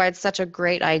 that's why it's such a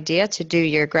great idea to do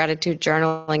your gratitude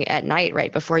journaling at night,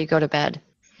 right before you go to bed.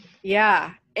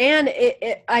 yeah. And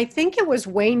I think it was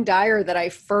Wayne Dyer that I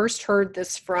first heard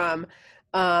this from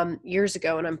years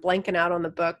ago, and I'm blanking out on the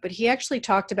book, but he actually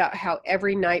talked about how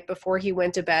every night before he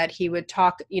went to bed, he would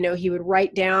he would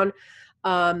write down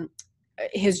um,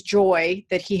 his joy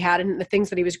that he had and the things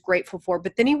that he was grateful for,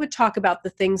 but then he would talk about the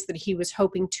things that he was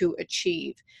hoping to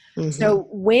achieve. So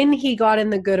when he got in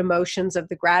the good emotions of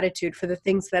the gratitude for the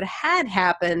things that had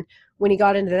happened, when he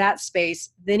got into that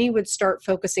space, then he would start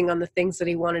focusing on the things that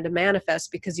he wanted to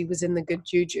manifest because he was in the good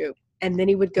juju. And then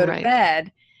he would go to Right.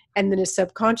 bed, and then his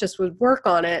subconscious would work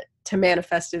on it to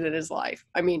manifest it in his life.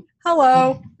 I mean,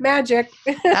 hello, magic.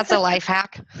 That's a life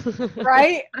hack.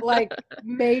 Right? Like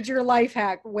major life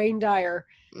hack, Wayne Dyer.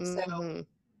 So Mhm.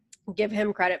 give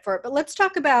him credit for it. But let's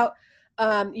talk about,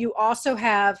 you also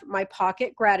have My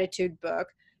Pocket Gratitude book.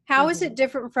 How is it Mhm.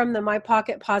 different from the My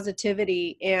Pocket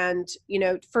Positivity? And,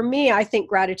 for me, I think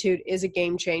gratitude is a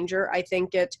game changer. I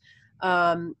think it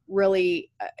really,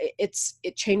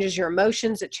 it changes your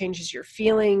emotions. It changes your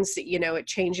feelings. It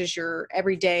changes your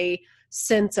everyday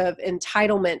sense of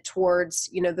entitlement towards,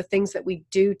 the things that we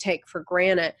do take for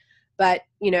granted. But,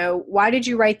 why did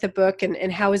you write the book,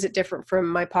 and how is it different from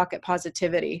My Pocket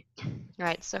Positivity?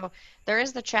 Right. So there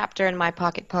is the chapter in My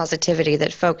Pocket Positivity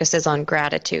that focuses on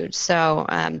gratitude. So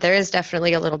there is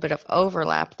definitely a little bit of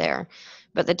overlap there.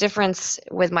 But the difference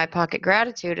with My Pocket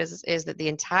Gratitude is that the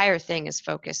entire thing is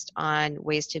focused on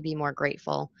ways to be more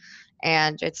grateful.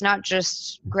 And it's not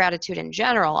just gratitude in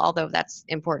general, although that's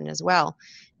important as well.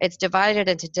 It's divided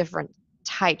into different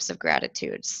types of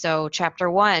gratitude. So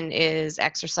chapter 1 is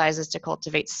exercises to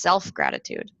cultivate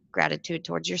self-gratitude, gratitude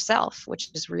towards yourself, which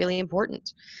is really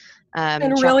important. And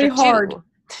really Chapter hard.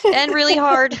 2, and really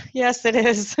hard. Yes, it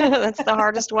is. That's the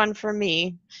hardest one for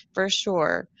me, for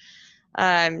sure.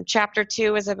 Chapter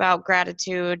 2 is about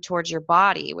gratitude towards your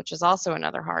body, which is also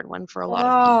another hard one for a lot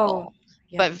of Oh, people,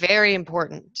 yeah, but very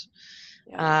important.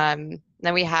 yeah.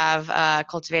 Then we have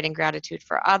cultivating gratitude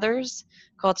for others,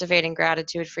 cultivating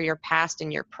gratitude for your past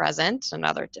and your present,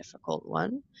 another difficult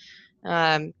one.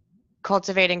 Um,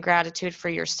 Cultivating gratitude for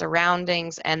your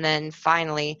surroundings, and then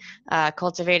finally,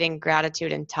 cultivating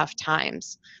gratitude in tough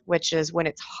times, which is when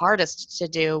it's hardest to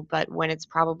do, but when it's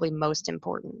probably most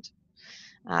important.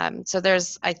 So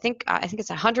there's, I think it's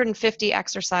 150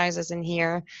 exercises in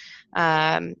here,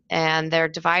 and they're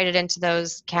divided into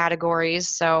those categories.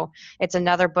 So it's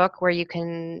another book where you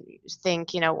can think,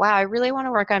 wow, I really want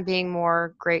to work on being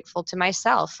more grateful to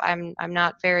myself. I'm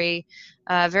not very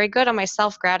good on my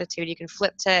self gratitude. You can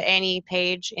flip to any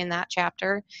page in that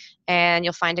chapter, and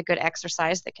you'll find a good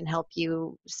exercise that can help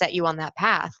you set you on that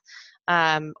path.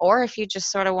 Or if you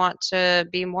just sort of want to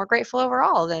be more grateful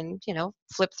overall, then,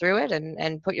 flip through it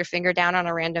and put your finger down on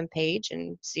a random page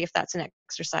and see if that's an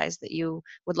exercise that you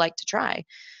would like to try.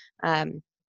 Um,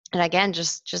 and again,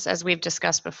 just as we've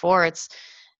discussed before,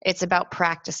 it's about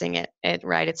practicing it,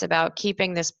 right? It's about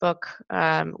keeping this book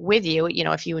with you,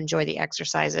 if you enjoy the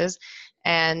exercises,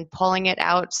 and pulling it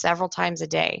out several times a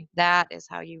day. That is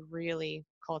how you really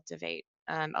cultivate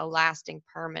a lasting,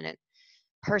 permanent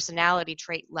personality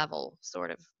trait level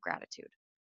sort of gratitude.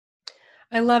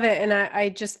 I love it. And I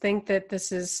just think that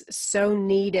this is so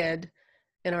needed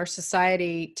in our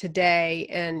society today.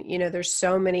 And, there's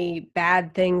so many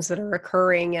bad things that are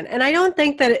occurring. And I don't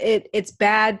think that it's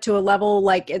bad to a level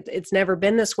like it's never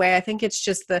been this way. I think it's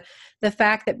just the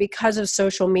fact that because of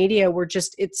social media,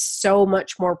 it's so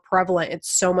much more prevalent.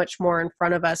 It's so much more in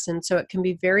front of us. And so it can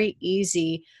be very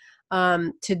easy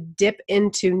to dip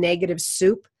into negative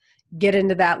soup, get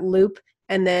into that loop,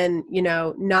 and then,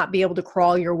 not be able to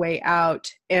crawl your way out.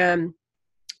 And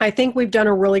I think we've done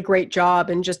a really great job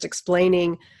in just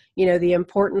explaining, the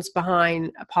importance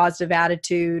behind a positive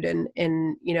attitude. And,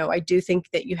 I do think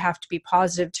that you have to be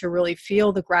positive to really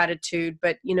feel the gratitude,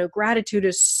 but, gratitude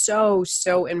is so,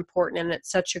 so important, and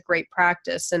it's such a great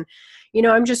practice. And,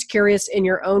 I'm just curious in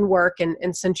your own work,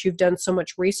 and since you've done so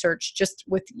much research just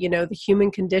with, the human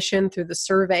condition through the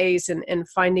surveys and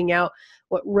finding out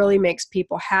what really makes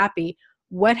people happy,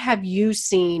 what have you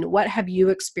seen? What have you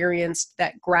experienced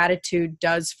that gratitude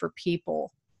does for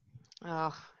people?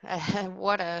 Oh,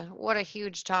 what a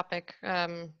huge topic.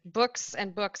 Books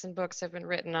and books and books have been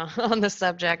written on the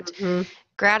subject. Mm-hmm.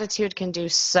 Gratitude can do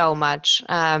so much,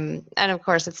 and of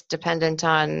course, it's dependent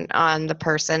on the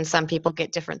person. Some people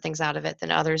get different things out of it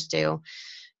than others do,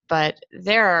 but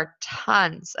there are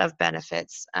tons of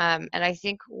benefits. And I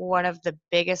think one of the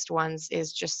biggest ones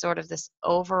is just sort of this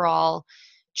overall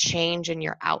change in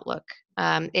your outlook.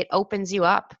 It opens you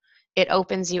up. It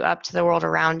opens you up to the world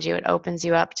around you. It opens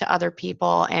you up to other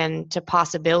people and to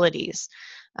possibilities.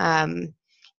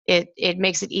 It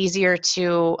makes it easier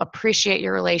to appreciate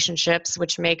your relationships,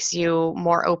 which makes you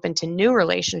more open to new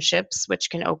relationships, which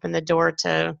can open the door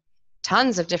to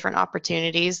tons of different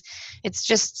opportunities. It's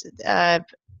just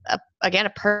again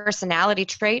a personality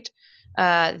trait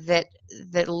that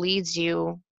leads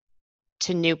you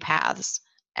to new paths,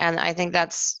 and I think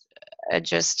that's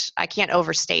just I can't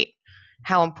overstate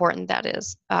how important that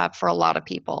is for a lot of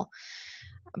people.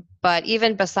 But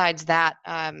even besides that,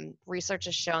 research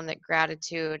has shown that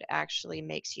gratitude actually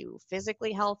makes you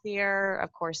physically healthier.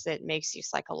 Of course, it makes you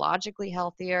psychologically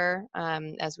healthier,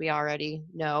 as we already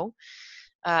know.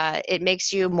 It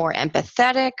makes you more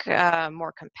empathetic,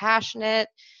 more compassionate.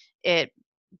 It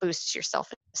boosts your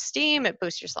self-esteem. It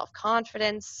boosts your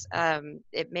self-confidence.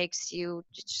 It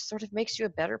just sort of makes you a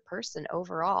better person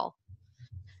overall.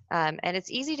 And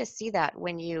it's easy to see that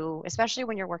especially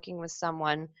when you're working with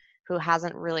someone who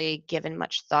hasn't really given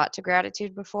much thought to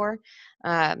gratitude before,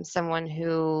 someone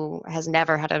who has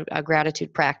never had a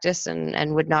gratitude practice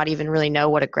and would not even really know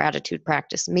what a gratitude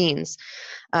practice means.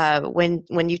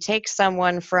 When you take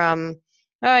someone from,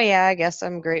 oh yeah, I guess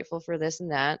I'm grateful for this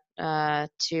and that,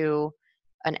 to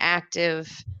an active,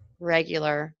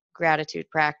 regular gratitude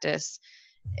practice,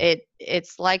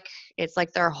 it's like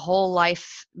their whole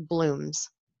life blooms.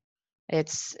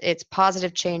 It's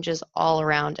positive changes all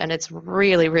around, and it's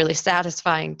really, really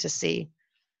satisfying to see.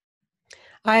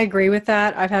 I agree with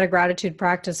that. I've had a gratitude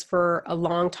practice for a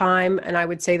long time, and I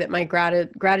would say that my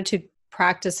gratitude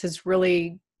practice has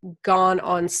really gone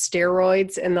on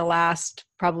steroids in the last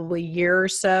probably year or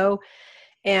so.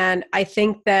 And I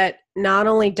think that not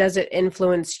only does it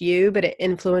influence you, but it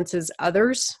influences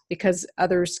others because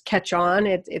others catch on.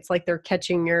 It's like they're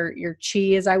catching your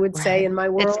chi, as I would say Right. in my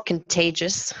It's world.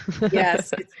 contagious.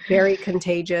 Yes, it's very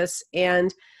contagious.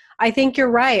 And I think you're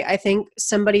right. I think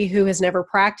somebody who has never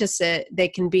practiced it, they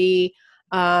can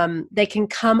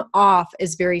come off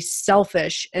as very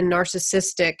selfish and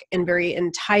narcissistic and very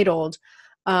entitled.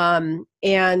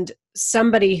 And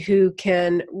somebody who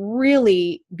can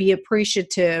really be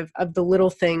appreciative of the little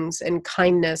things and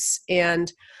kindness.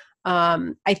 And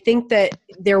I think that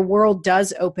their world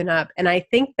does open up. And I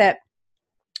think that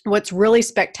what's really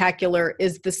spectacular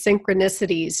is the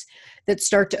synchronicities that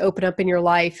start to open up in your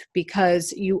life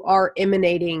because you are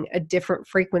emanating a different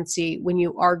frequency when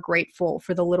you are grateful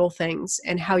for the little things,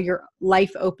 and how your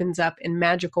life opens up in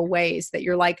magical ways that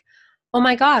you're like, oh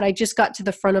my God, I just got to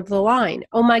the front of the line.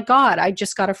 Oh my God, I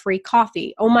just got a free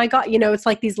coffee. Oh my God, it's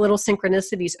like these little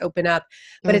synchronicities open up,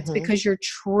 but it's Mm-hmm. because you're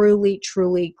truly,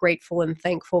 truly grateful and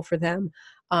thankful for them.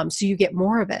 So you get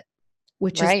more of it,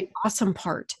 which is the Right. awesome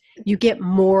part. You get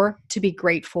more to be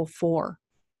grateful for.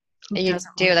 Who You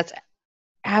doesn't do. want That's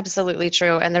absolutely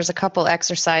true. And there's a couple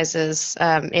exercises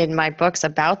in my books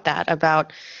about that,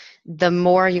 about the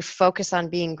more you focus on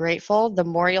being grateful, the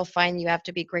more you'll find you have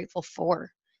to be grateful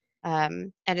for.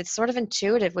 And it's sort of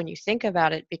intuitive when you think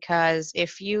about it, because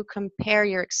if you compare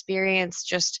your experience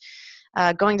just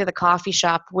going to the coffee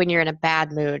shop when you're in a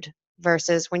bad mood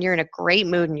versus when you're in a great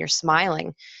mood and you're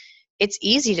smiling, it's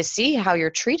easy to see how you're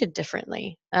treated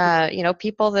differently.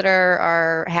 People that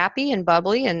are happy and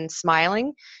bubbly and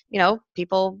smiling,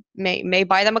 people may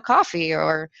buy them a coffee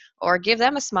or give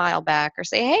them a smile back or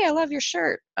say, "Hey, I love your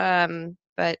shirt."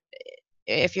 But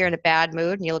if you're in a bad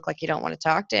mood and you look like you don't want to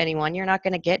talk to anyone, you're not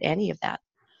going to get any of that.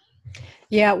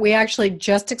 Yeah, we actually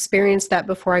just experienced that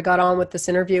before I got on with this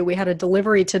interview. We had a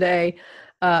delivery today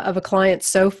of a client's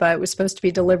sofa. It was supposed to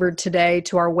be delivered today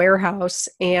to our warehouse,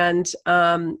 and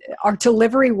our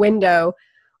delivery window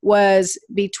was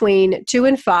between 2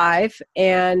 and 5.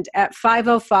 And at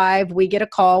 5:05, we get a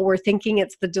call. We're thinking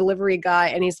it's the delivery guy,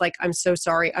 and he's like, "I'm so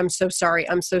sorry. I'm so sorry.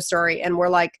 I'm so sorry." And we're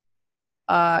like,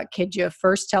 could you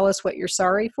first tell us what you're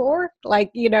sorry for?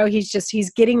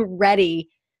 He's getting ready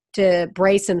to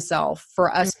brace himself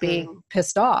for us Hmm. being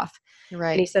pissed off. And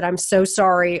he Right. said, "I'm so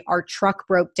sorry. Our truck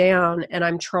broke down and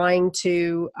I'm trying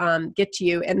to get to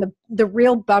you." And the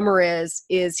real bummer is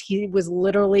he was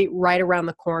literally right around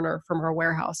the corner from our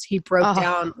warehouse. He broke Oh,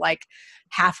 down like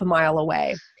half a mile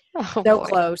away. Oh So boy.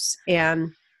 close.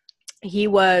 And he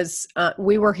was,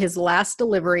 we were his last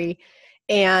delivery,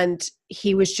 and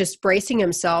he was just bracing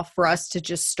himself for us to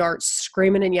just start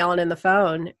screaming and yelling in the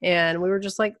phone. And we were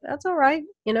just like, that's all right.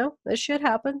 This shit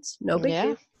happens. No big Yeah.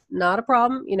 deal. Not a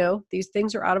problem. These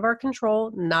things are out of our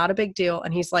control. Not a big deal.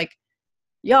 And he's like,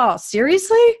 y'all,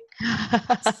 seriously?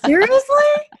 Seriously?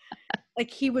 Like,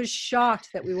 he was shocked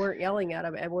that we weren't yelling at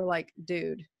him. And we're like,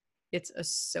 dude, it's a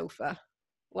sofa.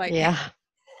 Like, Yeah.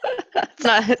 It's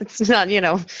not,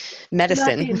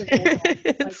 medicine. nothing in the world. Like,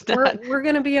 It's not. we're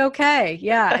gonna be okay.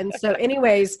 Yeah. And so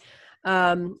anyways,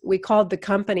 we called the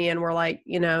company and we're like,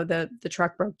 the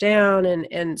truck broke down,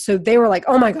 and so they were like,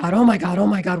 oh my God, oh my God, oh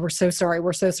my God, we're so sorry.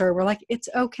 We're so sorry. We're like, it's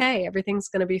okay. Everything's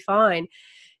gonna be fine.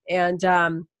 And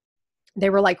they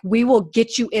were like, we will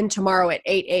get you in tomorrow at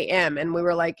 8 a.m. And we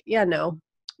were like, yeah, no,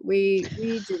 we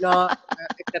do not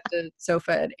accept a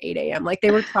sofa at 8 a.m. Like, they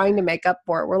were trying to make up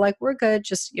for it. We're like, we're good.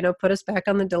 Just, put us back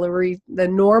on the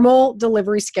normal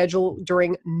delivery schedule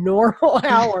during normal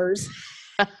hours.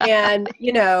 And,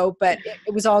 but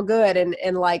it was all good.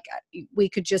 And like, we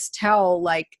could just tell,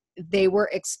 like, they were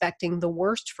expecting the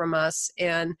worst from us.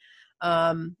 And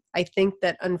I think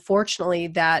that, unfortunately,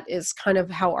 that is kind of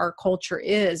how our culture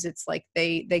is. It's like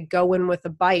they go in with a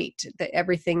bite, that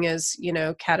everything is,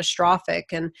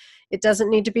 catastrophic, and it doesn't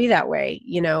need to be that way.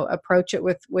 Approach it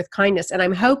with kindness. And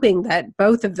I'm hoping that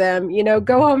both of them,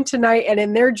 go home tonight and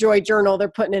in their joy journal, they're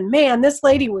putting in, man, this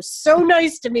lady was so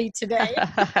nice to me today.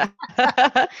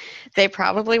 They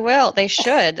probably will. They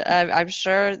should. I'm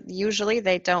sure usually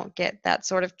they don't get that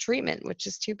sort of treatment, which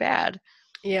is too bad.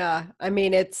 Yeah, I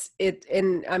mean,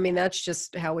 and I mean, that's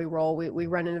just how we roll. We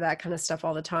run into that kind of stuff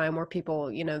all the time, where people,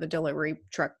 the delivery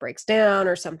truck breaks down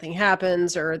or something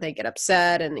happens or they get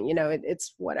upset, and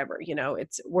it's whatever.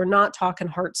 We're not talking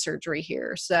heart surgery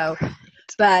here. So,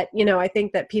 but I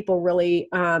think that people really,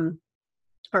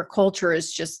 our culture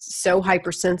is just so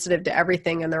hypersensitive to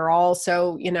everything, and they're all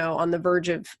so, on the verge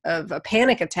of a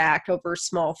panic attack over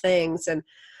small things. And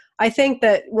I think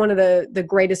that one of the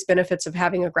greatest benefits of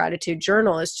having a gratitude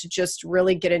journal is to just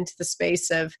really get into the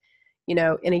space of, in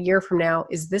a year from now,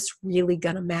 is this really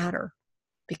going to matter?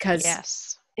 Because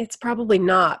Yes. it's probably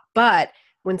not. But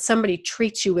when somebody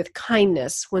treats you with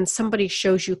kindness, when somebody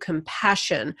shows you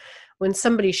compassion, when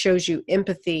somebody shows you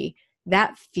empathy,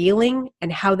 that feeling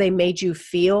and how they made you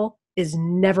feel is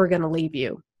never going to leave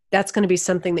you. That's going to be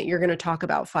something that you're going to talk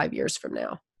about 5 years from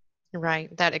now.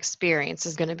 Right. That experience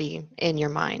is going to be in your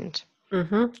mind.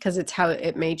 Because it's how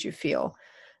it made you feel.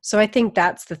 So I think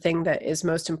that's the thing that is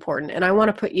most important. And I want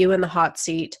to put you in the hot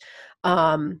seat.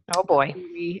 Oh boy.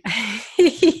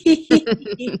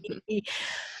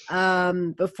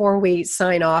 Before we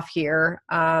sign off here,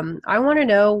 I want to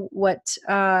know what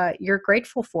you're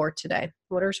grateful for today.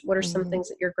 What are some things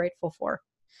that you're grateful for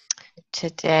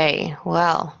Today?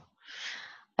 Well,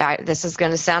 this is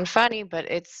going to sound funny, but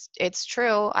it's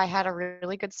true. I had a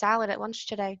really good salad at lunch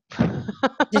today.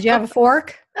 Did you have a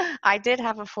fork? I did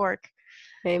have a fork.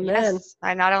 Amen. Yes,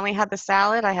 I not only had the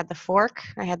salad, I had the fork,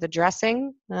 I had the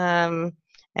dressing, and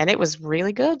it was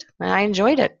really good. I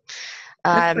enjoyed it.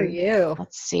 Good for you.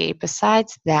 Let's see.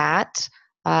 Besides that,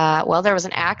 well, there was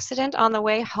an accident on the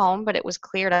way home, but it was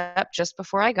cleared up just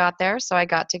before I got there, so I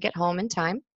got to get home in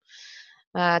time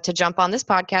to jump on this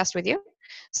podcast with you.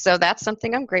 So that's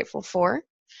something I'm grateful for.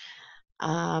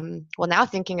 Well, now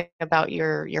thinking about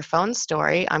your phone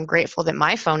story, I'm grateful that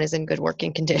my phone is in good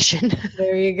working condition.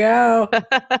 There you go.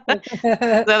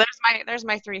 So there's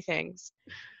my three things.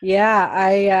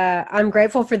 Yeah, I'm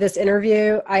grateful for this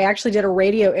interview. I actually did a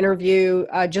radio interview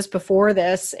just before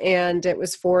this, and it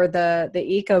was for the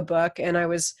eco book, and I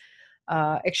was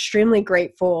extremely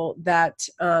grateful that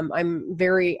I'm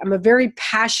a very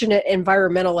passionate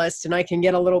environmentalist, and I can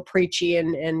get a little preachy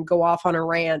and go off on a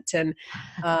rant. And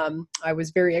I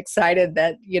was very excited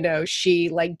that she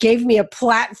like gave me a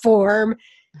platform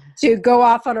to go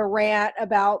off on a rant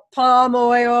about palm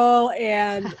oil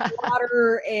and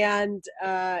water and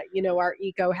our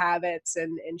eco habits,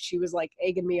 and she was like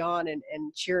egging me on and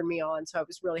cheering me on. So I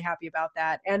was really happy about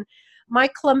that. And my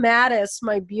clematis,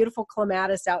 my beautiful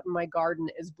clematis out in my garden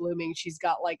is blooming. She's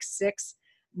got like 6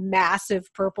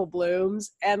 massive purple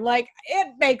blooms, and like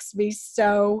it makes me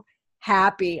so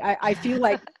happy. I feel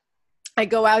like I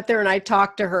go out there and I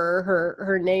talk to her.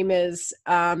 Her name is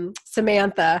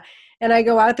Samantha. And I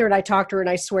go out there and I talk to her, and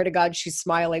I swear to God, she's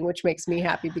smiling, which makes me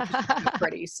happy because she's so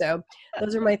pretty. So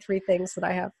those are my 3 things that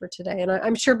I have for today. And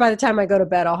I'm sure by the time I go to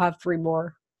bed, I'll have 3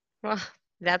 more. Well,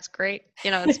 that's great.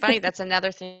 It's funny. That's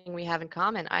another thing we have in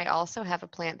common. I also have a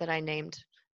plant that I named.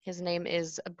 His name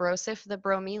is Broseph the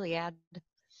bromeliad.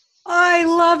 I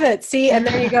love it. See, and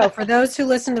there you go. For those who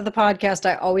listen to the podcast,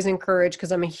 I always encourage,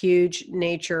 because I'm a huge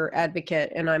nature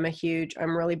advocate and I'm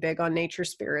really big on nature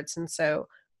spirits. And so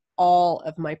all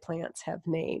of my plants have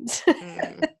names.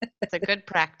 It's a good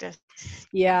practice.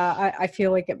 Yeah, I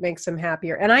feel like it makes them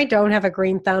happier. And I don't have a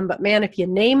green thumb, but man, if you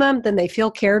name them, then they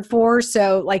feel cared for.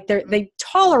 So like they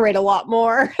tolerate a lot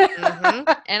more.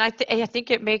 And I think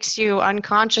it makes you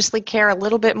unconsciously care a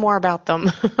little bit more about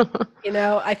them.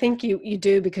 I think you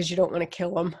do, because you don't want to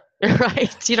kill them.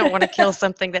 Right. You don't want to kill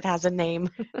something that has a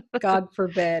name. God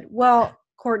forbid. Well,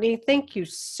 Courtney, thank you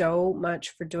so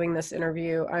much for doing this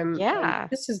interview.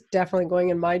 This is definitely going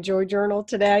in my joy journal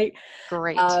today.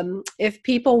 Great. If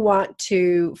people want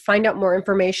to find out more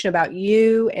information about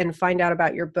you and find out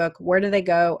about your book, where do they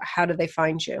go? How do they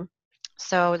find you?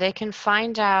 So they can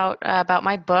find out about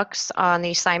my books on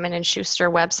the Simon & Schuster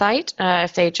website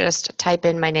if they just type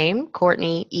in my name,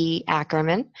 Courtney E.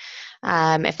 Ackerman.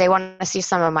 If they want to see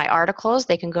some of my articles,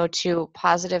 they can go to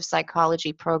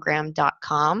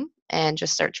positivepsychologyprogram.com and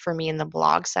just search for me in the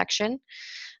blog section.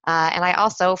 And I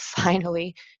also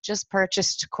finally just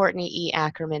purchased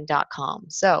CourtneyEAckerman.com.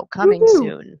 So coming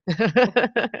soon.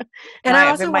 And I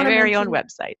also my very own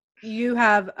website. You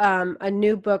have a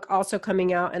new book also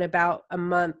coming out in about a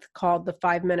month called The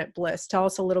 5-Minute Bliss. Tell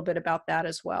us a little bit about that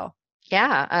as well.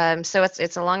 Yeah, so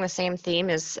it's along the same theme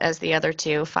as the other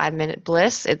two, 5-Minute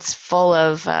Bliss. It's full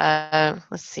of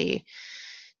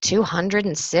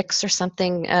 206 or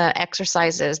something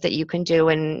exercises that you can do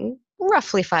in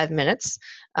roughly 5 minutes.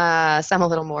 Some a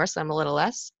little more, some a little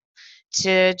less,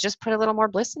 to just put a little more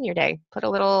bliss in your day, put a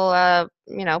little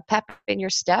pep in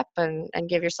your step, and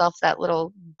give yourself that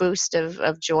little boost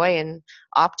of joy and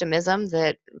optimism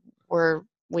that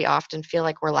we often feel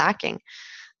like we're lacking.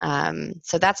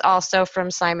 So that's also from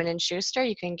Simon & Schuster.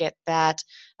 You can get that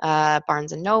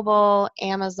Barnes & Noble,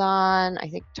 Amazon, I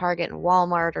think Target and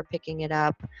Walmart are picking it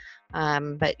up.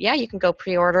 But yeah, you can go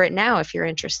pre-order it now if you're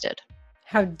interested.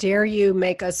 How dare you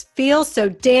make us feel so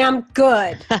damn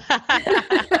good?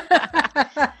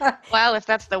 Well, if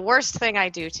that's the worst thing I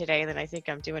do today, then I think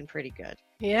I'm doing pretty good.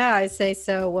 Yeah, I say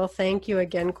so. Well, thank you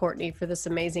again, Courtney, for this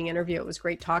amazing interview. It was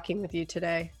great talking with you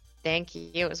today. Thank you.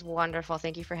 It was wonderful.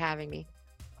 Thank you for having me.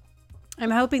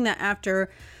 I'm hoping that after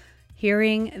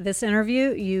hearing this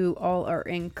interview, you all are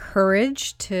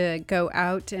encouraged to go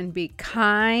out and be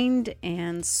kind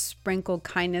and sprinkle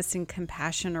kindness and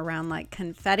compassion around like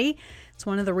confetti. It's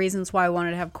one of the reasons why I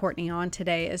wanted to have Courtney on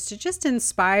today, is to just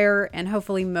inspire and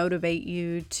hopefully motivate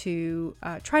you to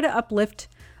try to uplift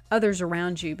others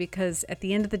around you, because at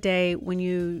the end of the day, when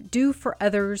you do for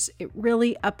others, it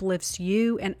really uplifts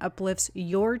you and uplifts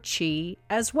your chi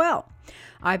as well.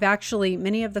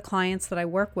 Many of the clients that I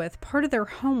work with, part of their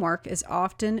homework is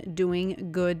often doing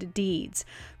good deeds.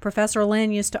 Professor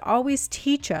Lin used to always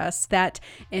teach us that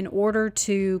in order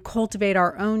to cultivate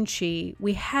our own chi,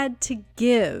 we had to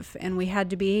give, and we had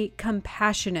to be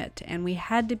compassionate, and we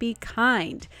had to be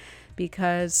kind,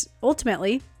 because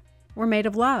ultimately, we're made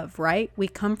of love, right? We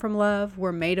come from love.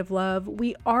 We're made of love.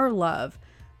 We are love.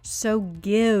 So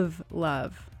give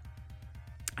love.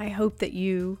 I hope that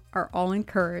you are all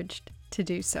encouraged to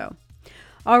do so.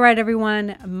 All right,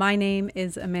 everyone. My name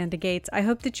is Amanda Gates. I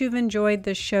hope that you've enjoyed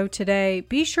this show today.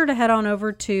 Be sure to head on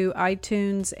over to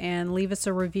iTunes and leave us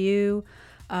a review.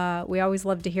 We always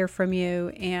love to hear from you,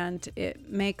 and it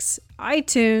makes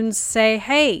iTunes say,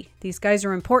 hey, these guys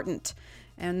are important.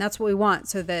 And that's what we want,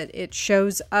 so that it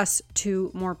shows us to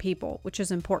more people, which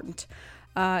is important.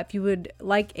 If you would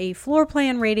like a floor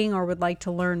plan rating or would like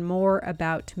to learn more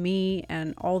about me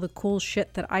and all the cool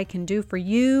shit that I can do for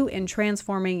you in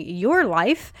transforming your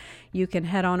life, you can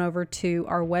head on over to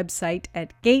our website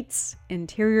at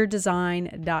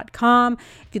gatesinteriordesign.com.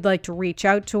 If you'd like to reach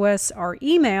out to us, our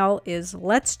email is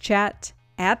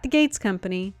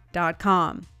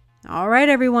letschat@thegatescompany.com. All right,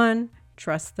 everyone,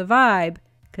 trust the vibe,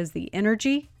 because the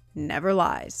energy never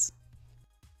lies.